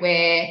know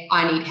where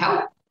I need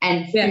help,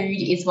 and food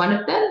is one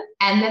of them.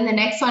 And then the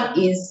next one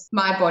is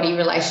my body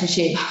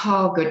relationship.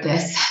 Oh,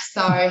 goodness.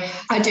 So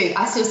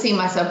I still see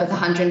myself as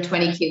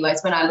 120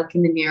 kilos when I look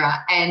in the mirror,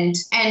 and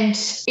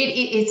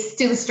it's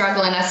still a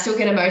struggle, and I still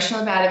get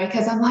emotional about it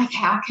because I'm like,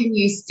 how can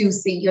you still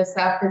see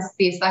yourself as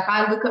this? Like,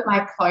 I look at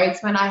my clothes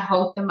when I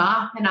hold them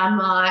up and I'm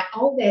like,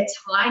 oh, they're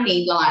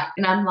tiny,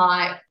 and I'm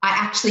like, I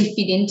actually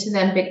fit into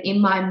them, but in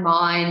my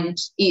mind,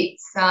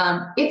 it's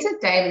a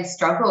daily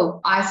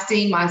struggle. I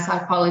see my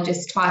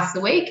psychologist twice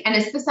a week, and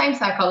it's the same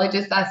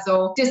psychologist I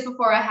saw just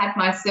before I had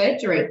my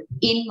surgery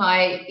in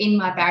my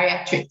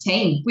bariatric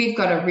team. We've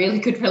got a really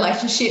good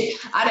relationship.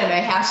 I don't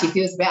know how she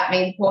feels about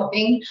me, the poor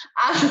thing,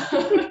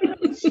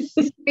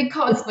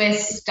 because we're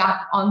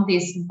stuck on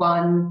this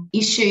one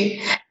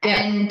issue.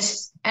 And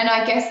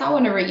I guess I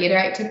want to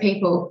reiterate to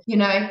people,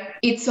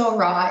 it's all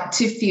right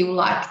to feel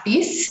like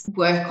this,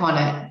 work on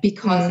it,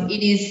 because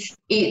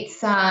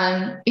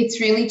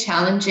it's really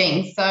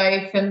challenging.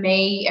 So for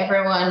me,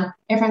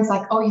 everyone's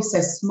like, oh, you're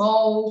so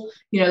small,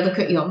 look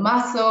at your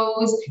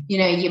muscles,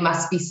 you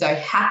must be so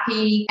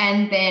happy.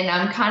 And then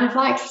I'm kind of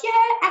like,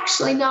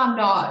 actually, no, I'm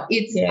not.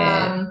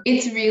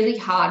 It's really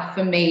hard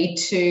for me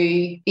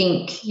to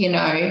think,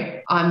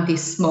 I'm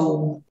this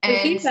small. I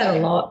hear that a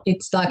lot.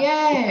 It's like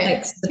it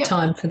takes the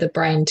time for the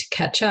brain to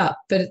catch up,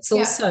 but it's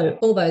also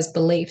all those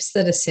beliefs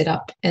that are set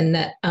up and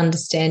that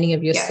understanding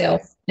of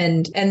yourself.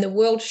 And the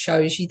world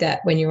shows you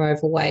that when you're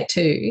overweight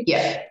too.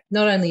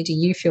 Not only do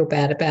you feel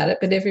bad about it,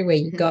 but everywhere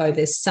you go,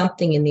 there's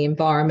something in the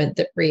environment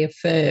that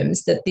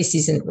reaffirms that this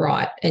isn't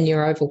right and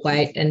you're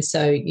overweight. And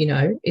so,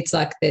 it's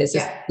like there's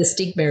the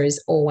stigma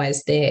is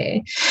always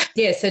there.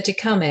 So to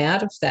come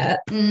out of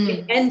that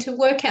and to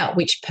work out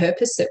which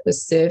purpose it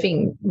was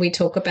serving, we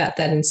talk about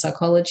that in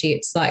psychology.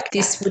 It's like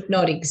this would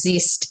not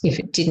exist if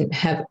it didn't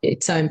have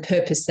its own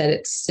purpose that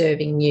it's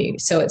serving you.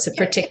 So it's a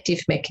protective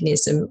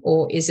mechanism,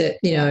 or is it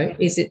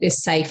a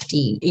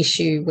safety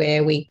issue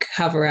where we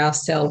cover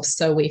ourselves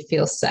so we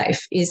feel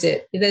safe?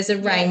 There's a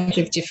range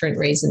of different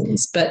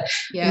reasons, but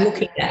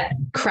looking at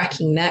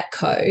cracking that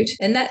code,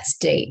 and that's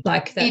deep.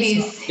 Like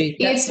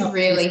it's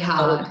really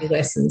hard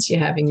lessons you're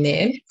having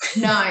there.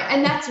 No,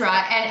 and that's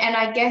right. And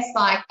I guess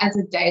like as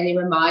a daily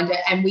reminder,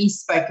 and we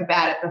spoke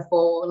about it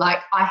before, like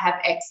I have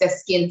excess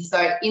skin.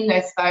 So in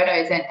those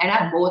photos, and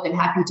I'm more than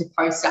happy to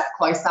post up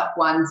close-up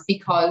ones,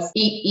 because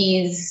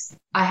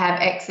I have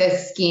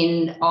excess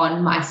skin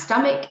on my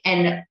stomach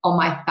and on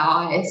my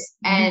thighs.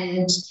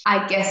 And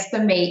I guess for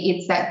me,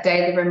 it's that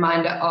daily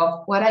reminder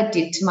of what I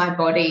did to my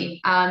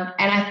body. And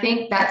I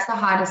think that's the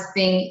hardest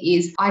thing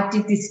is I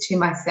did this to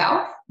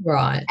myself.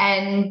 Right.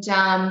 And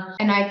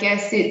I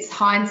guess it's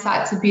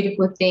hindsight's a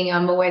beautiful thing.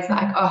 I'm always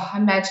like, oh,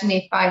 imagine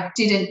if I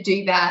didn't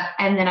do that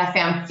and then I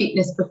found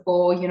fitness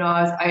before, you know,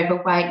 I was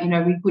overweight, you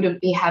know, we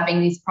wouldn't be having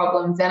these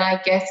problems. And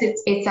I guess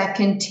it's a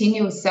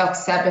continual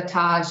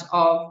self-sabotage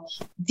of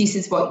this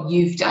is what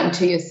you've done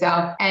to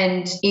yourself.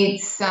 And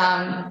it's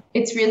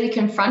really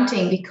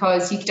confronting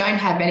because you don't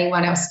have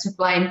anyone else to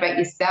blame but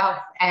yourself.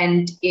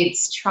 And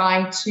it's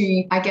trying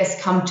to, I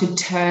guess, come to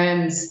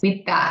terms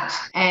with that.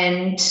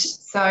 And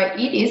so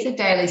it is a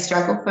daily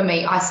struggle for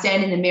me. I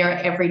stand in the mirror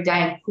every day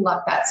and pull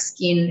up that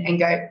skin and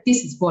go,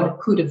 this is what it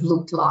could have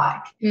looked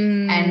like.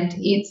 And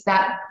it's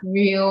that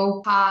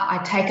real part.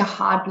 I take a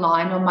hard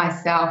line on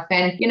myself.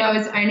 And, you know, it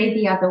was only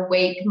the other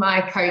week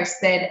my coach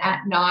said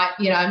at night,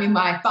 you know, I'm in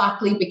my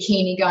sparkly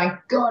bikini going,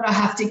 God, I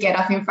have to get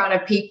up in front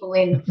of people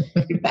in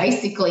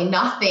basically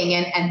nothing.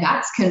 And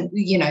that's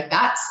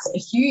a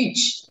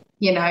huge,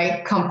 you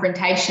know,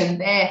 confrontation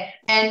there.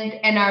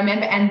 And I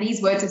remember, and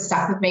these words have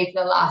stuck with me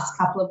for the last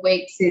couple of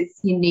weeks, is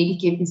you need to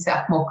give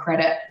yourself more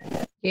credit.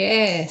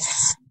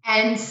 Yes.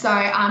 And so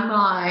I'm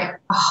like,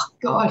 oh,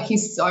 God,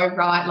 he's so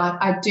right.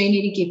 Like, I do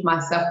need to give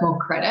myself more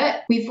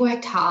credit. We've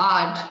worked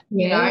hard,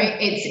 you know,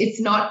 it's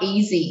not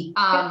easy.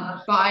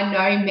 By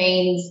no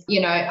means,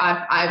 you know,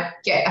 I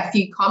get a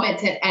few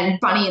comments and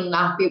funny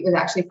enough, it was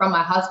actually from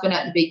my husband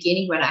at the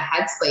beginning when I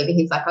had sleep. And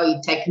he's like, oh,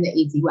 you've taken the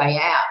easy way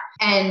out.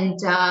 And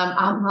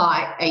I'm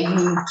like, are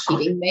you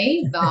kidding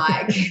me?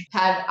 Like,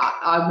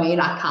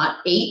 I can't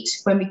eat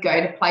when we go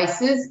to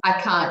places. I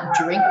can't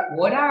drink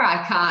water.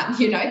 I can't,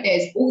 you know,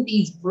 there's all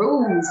these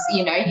rules,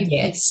 you know,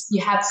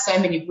 you have so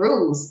many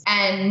rules.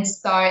 And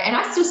so, and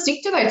I still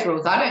stick to those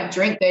rules. I don't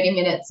drink 30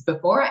 minutes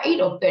before I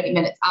eat or 30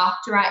 minutes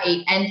after I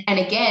eat. And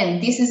again,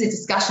 this is a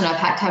discussion I've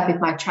had to have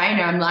with my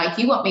trainer. I'm like,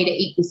 you want me to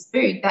eat this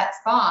food, that's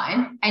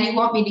fine. And you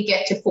want me to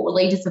get to 4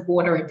 litres of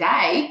water a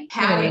day.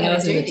 How are we going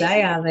to do this?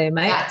 Day are there,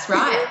 mate? That's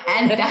right.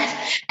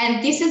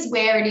 And this is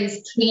where it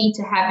is key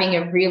to having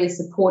a really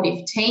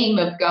supportive team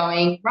of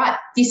going, right,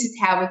 this is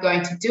how we're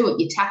going to do it.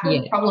 You tackle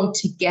the problem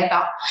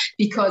together,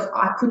 because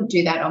I couldn't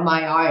do that on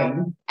my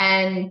own.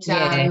 And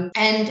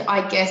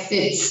I guess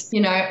it's,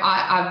 you know,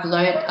 I've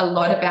learned a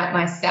lot about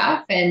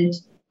myself, and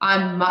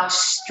I'm much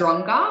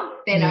stronger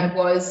than I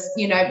was,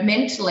 you know,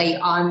 mentally.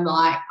 I'm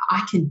like,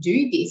 I can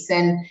do this.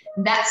 And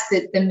that's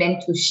the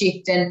mental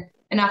shift. And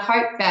I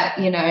hope that,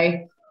 you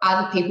know,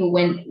 other people,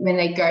 when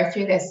they go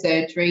through their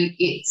surgery,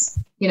 it's,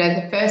 you know,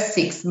 the first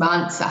 6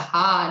 months are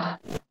hard.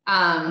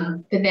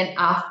 But then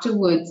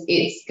afterwards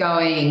it's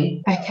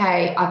going,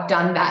 okay, I've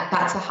done that.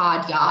 That's a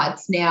hard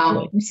yards.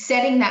 Now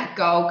setting that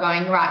goal,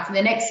 going, right, for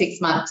the next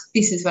 6 months,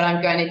 this is what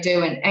I'm going to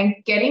do, and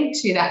getting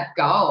to that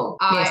goal.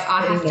 Yes,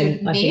 I have to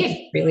admit, I think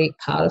it's really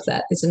part of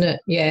that, isn't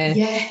it? Yeah.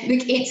 Yeah.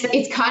 Look,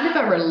 it's kind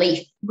of a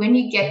relief. When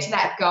you get to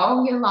that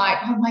goal, you're like,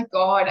 oh my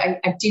God,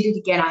 I did it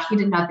again. I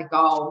hit another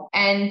goal.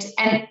 And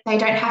they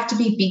don't have to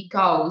be big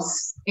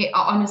goals.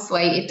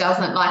 Honestly, it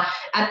doesn't. Like,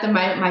 at the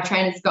moment, my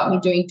trainer's got me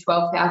doing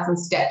 12,000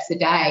 steps a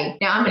day.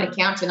 Now, I'm an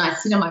accountant. I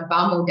sit on my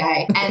bum all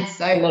day. And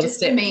so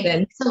just for me,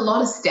 it's a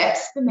lot of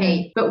steps for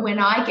me. But when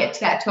I get to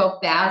that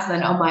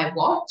 12,000 on my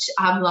watch,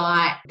 I'm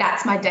like,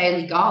 that's my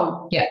daily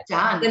goal. Yeah.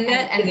 Done. And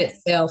that in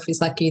itself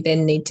is like, you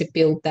then need to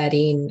build that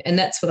in. And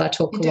that's what I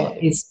talk a lot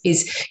is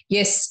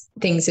yes,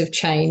 things have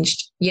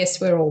changed.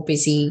 Yes, we're all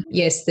busy.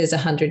 Yes, there's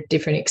 100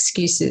 different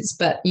excuses,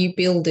 but you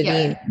build it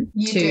in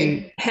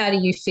to how do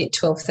you fit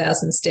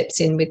 12,000 steps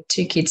in with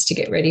 2 kids to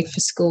get ready for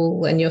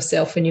school and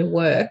yourself and your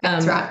work?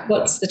 That's right.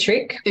 What's the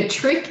trick? The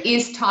trick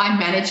is time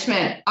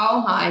management.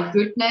 Oh my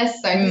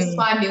goodness. So this is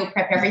why I meal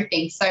prep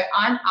everything. So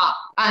I'm up.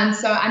 And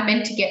so I'm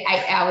meant to get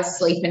 8 hours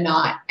sleep a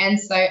night. And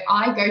so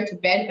I go to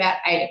bed about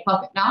 8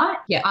 o'clock at night.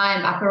 Yeah.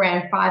 I'm up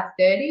around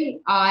 5:30.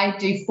 I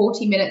do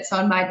 40 minutes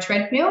on my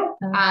treadmill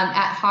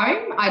at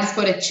home. I just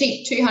got a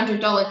cheap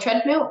 $200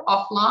 treadmill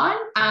offline.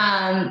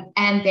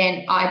 And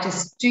then I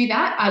just do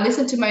that. I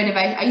listen to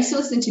motivation. I used to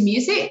listen to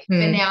music, but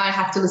now I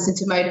have to listen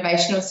to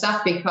motivational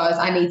stuff because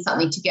I need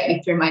something to get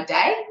me through my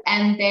day.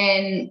 And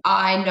then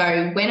I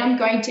know when I'm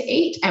going to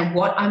eat and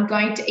what I'm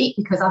going to eat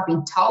because I've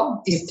been told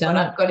this is what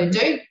I've got to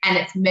do, and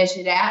it's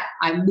measured out.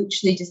 I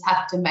literally just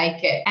have to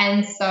make it.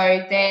 And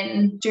so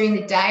then during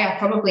the day, I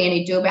probably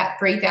only do about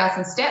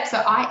 3,000 steps. So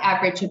I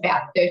average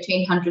about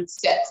 1,300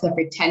 steps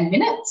every 10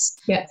 minutes.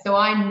 Yeah. So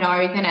I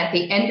know then at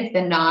the end of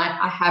the night,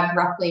 I have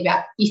roughly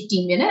about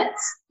 50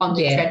 minutes on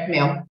the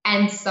treadmill.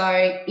 And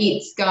so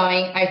it's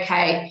going,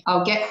 okay,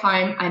 I'll get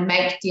home, I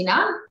make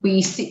dinner,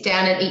 we sit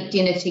down and eat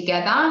dinner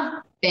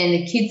together. Then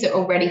the kids are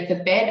all ready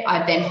for bed.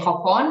 I then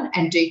hop on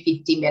and do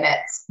 50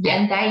 minutes.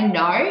 Yeah. And they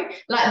know,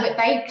 like,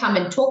 they come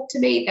and talk to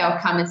me. They'll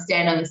come and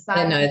stand on the side.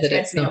 They know that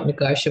it's not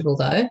negotiable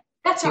though.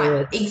 That's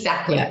right.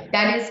 Exactly. Yeah.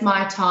 That is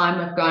my time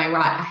of going,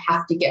 right, I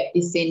have to get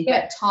this in.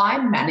 Yeah. But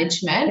time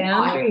management.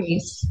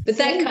 Boundaries. But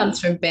that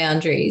comes from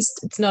boundaries.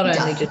 It's not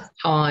only just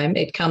time.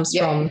 It comes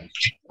from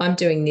I'm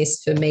doing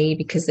this for me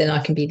because then I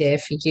can be there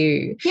for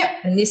you. Yep.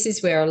 And this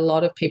is where a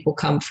lot of people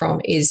come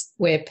from, is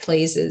we're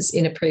pleasers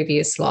in a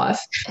previous life.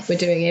 We're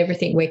doing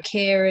everything. We're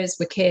carers,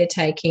 we're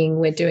caretaking,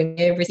 we're doing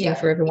everything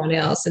for everyone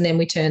else. And then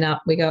we turn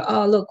up, we go,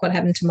 oh, look, what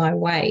happened to my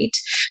weight?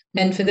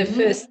 And for the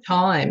first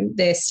time,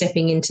 they're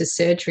stepping into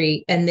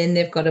surgery, and then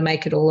they've got to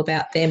make it all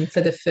about them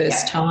for the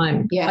first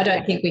time. Yeah. I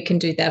don't think we can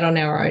do that on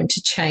our own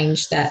to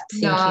change that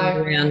thinking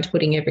around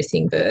putting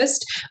everything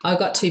first. I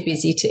got too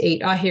busy to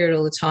eat. I hear it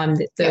all the time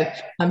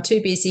that I'm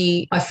too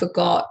busy, I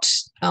forgot,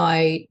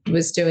 I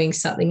was doing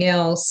something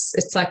else.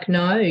 It's like,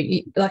 no,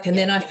 and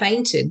then I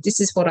fainted. This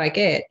is what I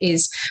get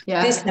is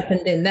this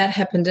happened, then that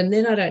happened, and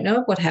then I don't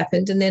know what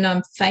happened, and then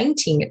I'm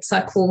fainting. It's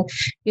like, well,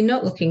 you're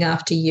not looking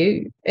after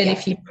you. And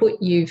if you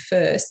put you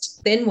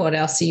first, then what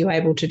else are you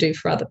able to do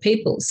for other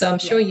people? So I'm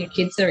sure your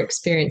kids are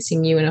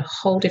experiencing you in a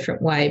whole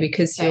different way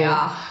because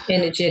you're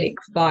energetic,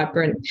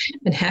 vibrant,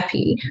 and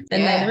happy,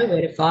 and they know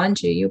where to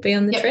find you. You'll be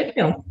on the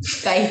treadmill.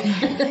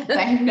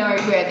 They know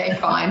where they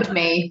find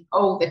me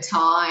all the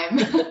time.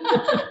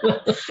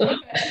 Look,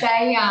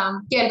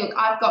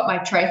 I've got my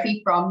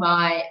trophy from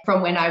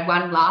when I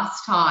won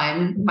last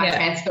time, my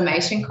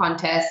transformation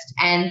contest,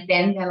 and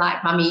then they're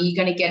like, Mummy,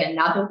 you're going to get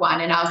another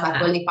one. And I was like,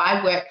 well, if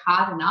I work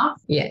hard enough,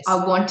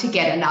 I want to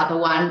get another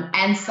one.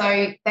 And so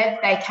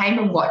they came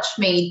and watched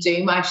me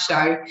do my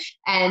show,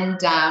 and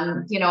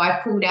I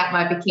pulled out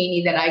my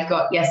bikini that I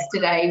got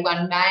yesterday,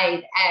 one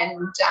made, and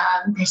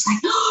they're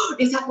like, oh,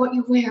 is that what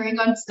you're wearing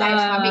on stage,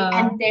 Mummy?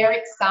 And they're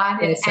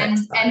excited.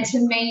 And to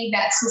me,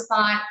 that's just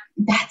like,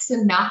 that's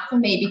enough for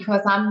me,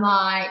 because I'm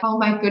like, oh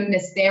my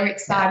goodness, they're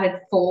excited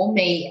for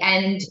me.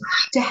 And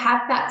to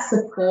have that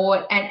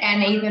support,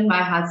 and even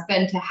my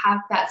husband to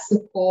have that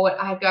support,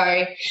 I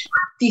go,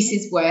 this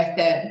is worth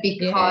it,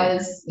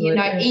 because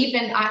even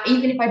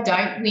if I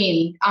don't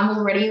win, I'm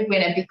already a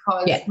winner,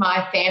 because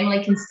my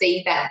family can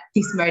see that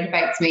this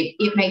motivates me.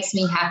 It makes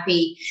me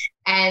happy.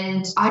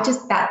 And I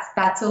just,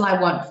 that's all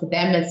I want for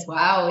them as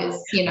well, is,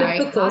 But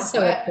look,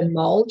 also at the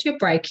mold, you're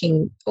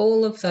breaking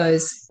all of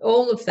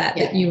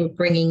that you were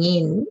bringing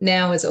in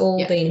now has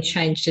all been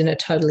changed in a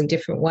totally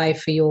different way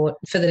for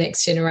the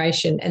next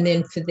generation, and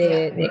then for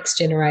their next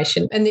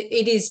generation. And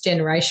it is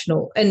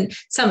generational, and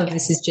some of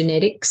this is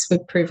genetics.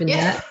 We've proven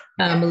that.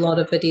 A lot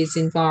of it is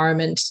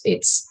environment,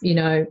 it's,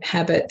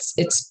 habits,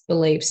 it's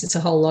beliefs, it's a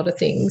whole lot of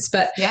things.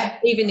 But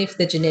even if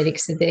the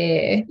genetics are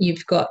there,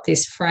 you've got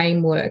this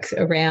framework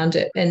around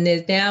it. And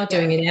they're now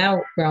doing in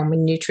our realm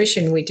in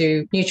nutrition, we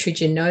do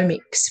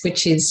nutrigenomics,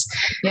 which is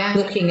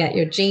looking at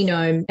your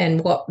genome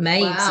and what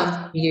makes it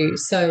for you.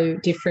 So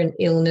different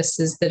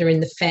illnesses that are in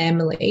the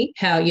family,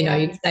 how,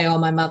 you'd say, oh,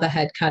 my mother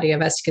had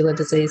cardiovascular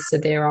disease, so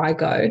there I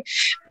go.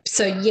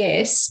 So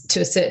yes,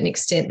 to a certain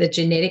extent, the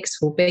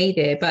genetics will be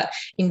there, but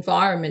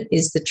environment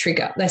is the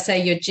trigger. They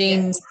say your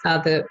genes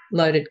are the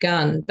loaded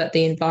gun, but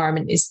the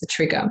environment is the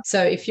trigger.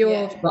 So if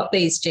you've got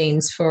these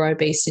genes for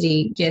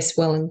obesity, yes,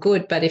 well and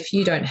good, but if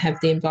you don't have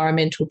the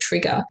environmental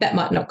trigger, that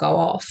might not go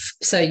off.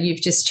 So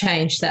you've just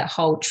changed that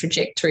whole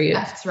trajectory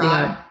of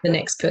the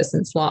next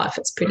person's life.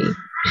 It's pretty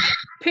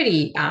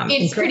it's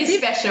impressive. Pretty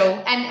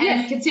special,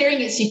 and considering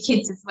it's your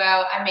kids as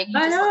well, I mean, you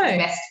just want the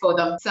best for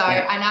them. So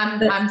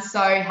and I'm so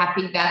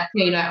happy that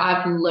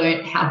I've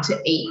learned how to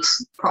eat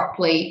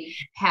properly,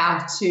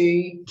 how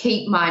to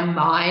keep my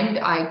mind,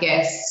 I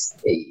guess,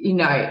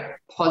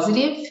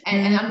 positive,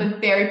 and I'm a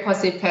very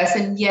positive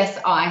person. Yes,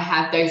 I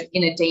have those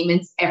inner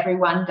demons,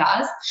 everyone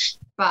does,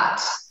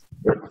 but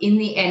in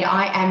the end,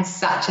 I am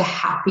such a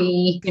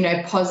happy,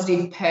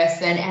 positive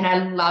person, and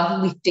I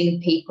love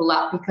lifting people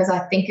up, because I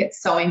think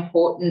it's so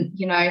important.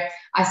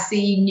 I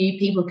see new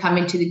people come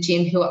into the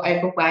gym who are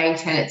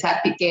overweight and it's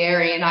a bit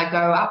scary, and I go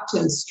up to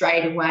them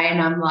straight away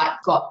and I'm like,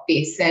 got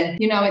this. And,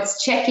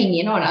 it's checking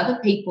in on other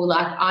people.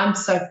 Like, I'm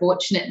so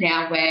fortunate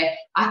now where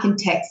I can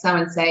text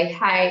someone and say,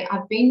 hey,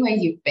 I've been where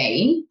you've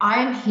been.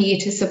 I'm here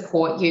to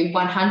support you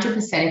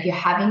 100%. If you're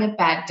having a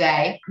bad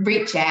day,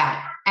 reach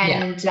out.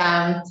 And,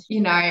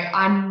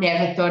 I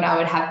never thought I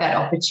would have that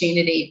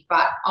opportunity,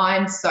 but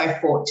I'm so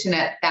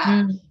fortunate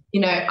that,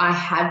 I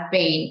have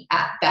been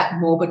at that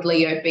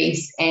morbidly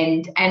obese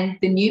end, and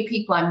the new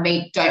people I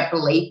meet don't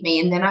believe me.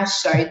 And then I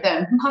show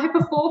them my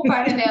before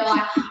photo and they're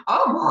like,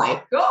 oh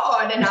my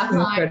God. And I'm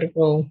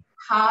incredible. Like,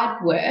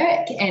 hard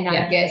work. And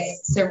I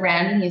guess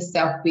surrounding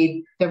yourself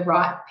with the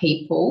right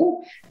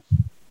people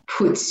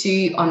puts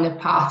you on the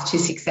path to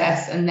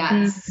success. And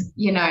that's,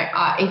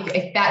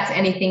 if that's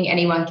anything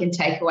anyone can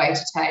take away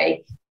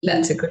today,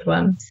 that's a good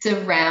one.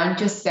 Surround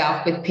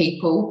yourself with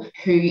people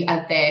who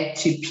are there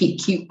to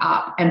pick you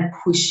up and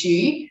push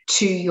you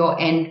to your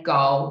end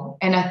goal.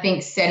 And I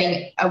think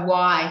setting a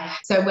why.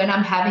 So when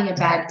I'm having a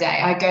bad day,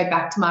 I go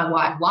back to my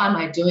why. Why am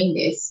I doing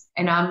this?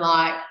 And I'm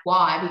like,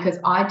 why? Because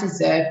I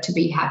deserve to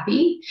be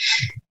happy.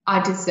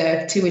 I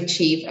deserve to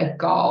achieve a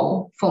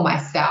goal for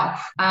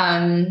myself.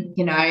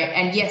 You know,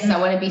 and yes, I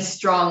want to be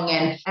strong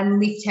and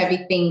lift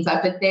heavy things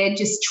up, but they're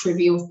just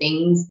trivial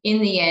things.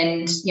 In the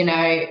end, you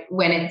know,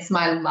 when it's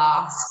my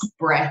last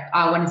breath,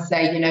 I want to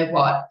say, you know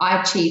what,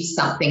 I achieved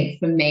something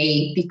for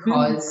me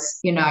because,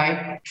 you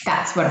know,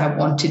 that's what I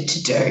wanted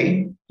to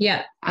do.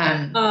 Yeah.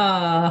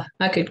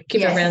 I could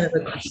give a round of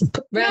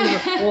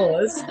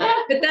applause,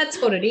 but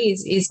that's what it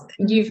is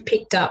you've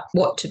picked up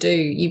what to do.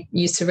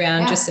 You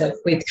surround yourself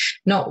with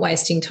not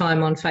wasting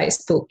time on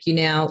Facebook. You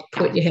now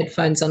put your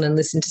headphones on and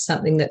listen to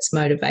something that's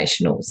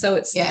motivational. So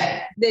it's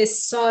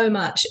there's so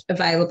much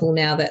available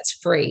now that's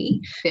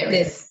free.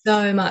 There's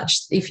so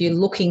much if you're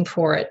looking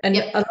for it. And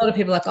a lot of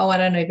people are like, oh, I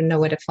don't even know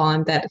where to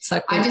find that. It's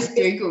like, I just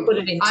Google. Put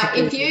it into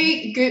if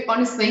you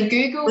honestly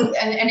Google,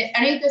 and it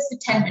only goes for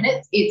 10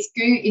 minutes, it's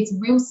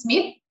Will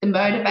Smith, The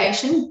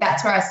Motivation.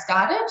 That's where I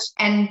started.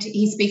 And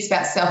he speaks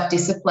about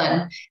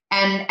self-discipline.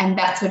 And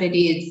that's what it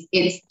is.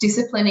 It's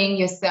disciplining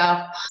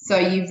yourself so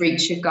you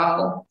reach your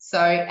goal. So,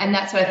 and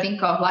that's what I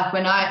think of. Like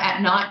when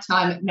at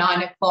nighttime at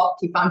 9 o'clock,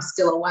 if I'm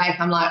still awake,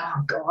 I'm like,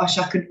 oh gosh,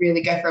 I could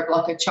really go for a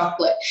block of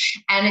chocolate.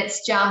 And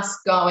it's just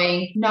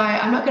going, no,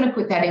 I'm not going to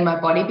put that in my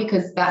body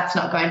because that's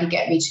not going to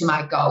get me to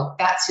my goal.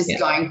 That's just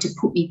going to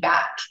put me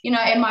back. You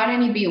know, it might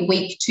only be a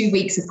week, 2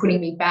 weeks of putting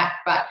me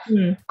back, but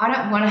I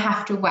don't want to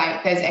have to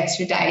wait those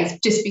extra days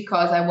just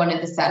because I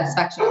wanted the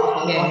satisfaction of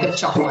a block of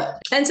chocolate.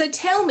 And so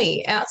tell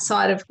me,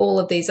 outside of all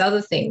of these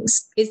other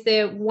things, is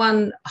there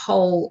one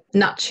whole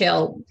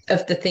nutshell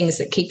of the things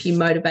that keep you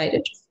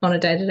motivated on a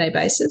day-to-day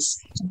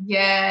basis?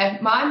 Yeah,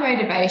 my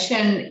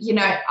motivation, you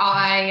know,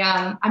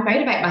 I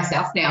motivate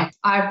myself now.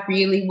 I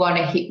really want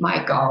to hit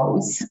my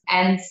goals.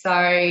 And so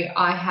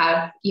I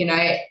have, you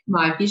know,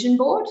 my vision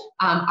board.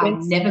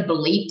 I've never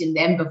believed in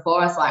them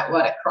before. I was like,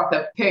 what a crock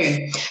of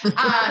poo.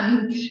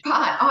 But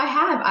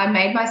I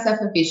made myself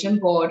a vision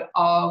board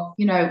of,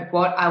 you know,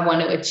 what I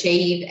want to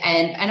achieve.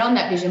 And on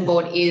that vision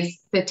board is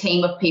the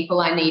team of people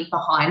I need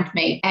behind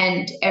me.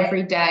 And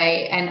every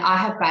day, and I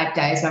have bad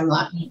days where I'm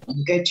like,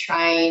 go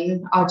train.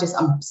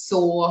 I'm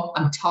sore,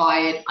 I'm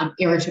tired, I'm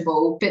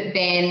irritable. But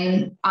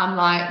then I'm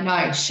like,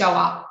 no, show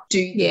up,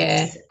 do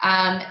this.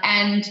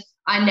 And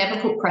I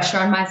never put pressure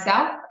on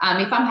myself.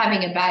 If I'm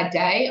having a bad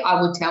day, I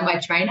will tell my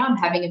trainer I'm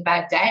having a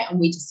bad day and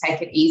we just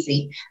take it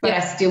easy. But I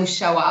still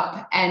show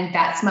up, and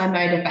that's my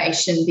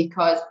motivation,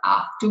 because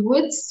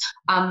afterwards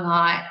I'm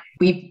like,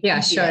 I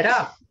showed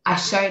up. I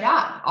showed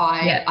up.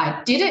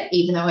 I did it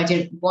even though I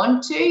didn't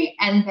want to.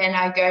 And then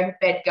I go to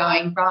bed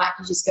going, right,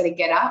 you just got to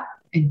get up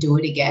and do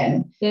it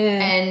again.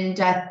 And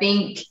I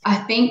think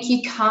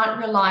you can't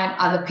rely on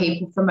other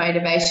people for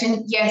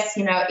motivation. Yes,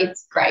 you know,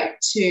 it's great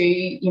to,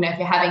 you know, if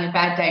you're having a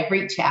bad day,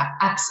 reach out.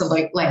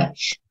 Absolutely.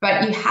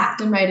 But you have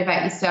to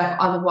motivate yourself.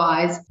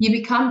 Otherwise you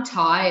become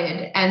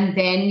tired and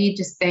then you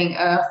just think,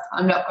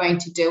 I'm not going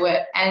to do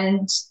it.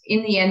 And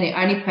in the end, the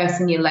only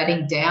person you're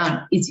letting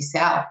down is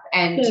yourself.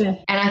 And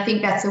I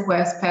think that's the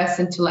worst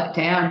person to let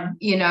down.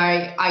 You know,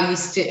 I'm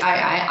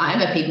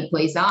a people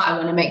pleaser. I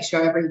want to make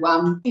sure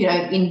everyone, you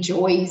know,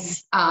 enjoys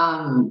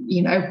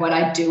you know, what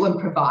I do and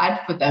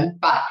provide for them.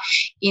 But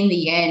in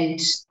the end,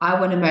 I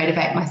want to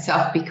motivate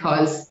myself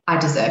because I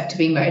deserve to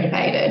be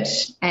motivated,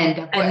 and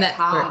I've worked that's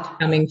hard. Where it's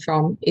coming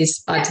from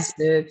is I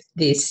deserve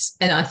this.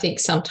 And I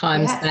think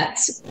sometimes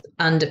that's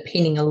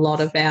underpinning a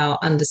lot of our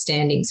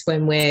understandings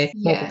when we're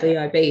morbidly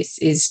obese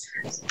is,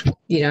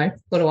 you know,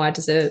 what do I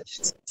deserve?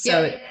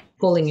 So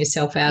pulling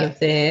yourself out of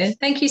there.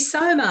 Thank you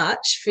so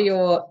much for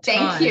your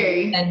time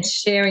and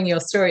sharing your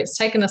story. It's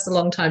taken us a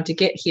long time to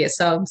get here,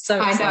 so I'm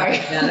so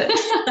excited about it.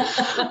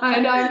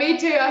 I know, me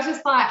too. I was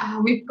just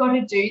like, we've got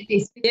to do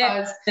this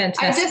because I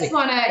just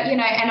want to, you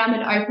know, and I'm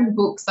an open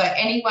book, so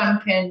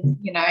anyone can,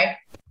 you know,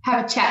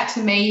 have a chat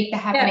to me if they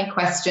have any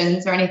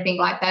questions or anything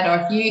like that.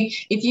 Or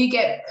if you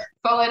get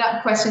followed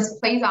up questions,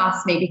 please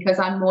ask me, because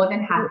I'm more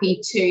than happy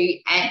to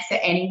answer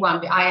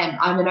anyone.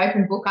 I'm an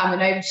open book. I'm an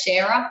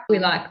oversharer. We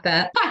like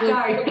that.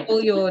 We'll put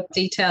all your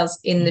details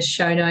in the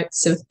show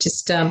notes of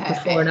just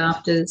before and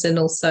afters, and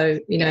also,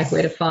 you know,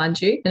 where to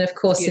find you. And of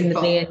course, in the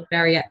BN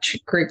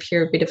Bariatric group,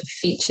 you're a bit of a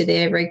feature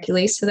there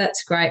regularly. So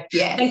that's great.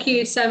 Yes. Thank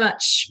you so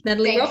much,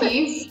 Natalie Roberts.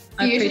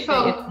 Thank you.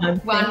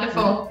 Beautiful.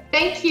 Wonderful.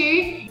 Thank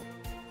you.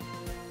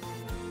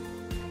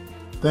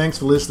 Thanks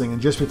for listening,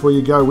 and just before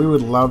you go, we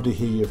would love to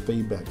hear your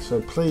feedback, so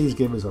please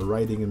give us a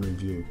rating and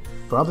review.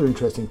 For other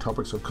interesting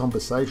topics of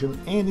conversation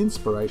and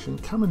inspiration,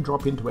 come and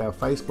drop into our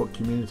Facebook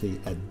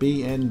community at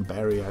BN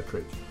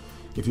Bariatric.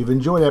 If you've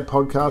enjoyed our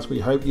podcast, we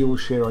hope you will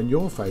share on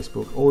your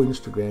Facebook or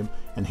Instagram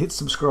and hit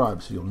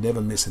subscribe so you'll never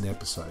miss an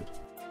episode.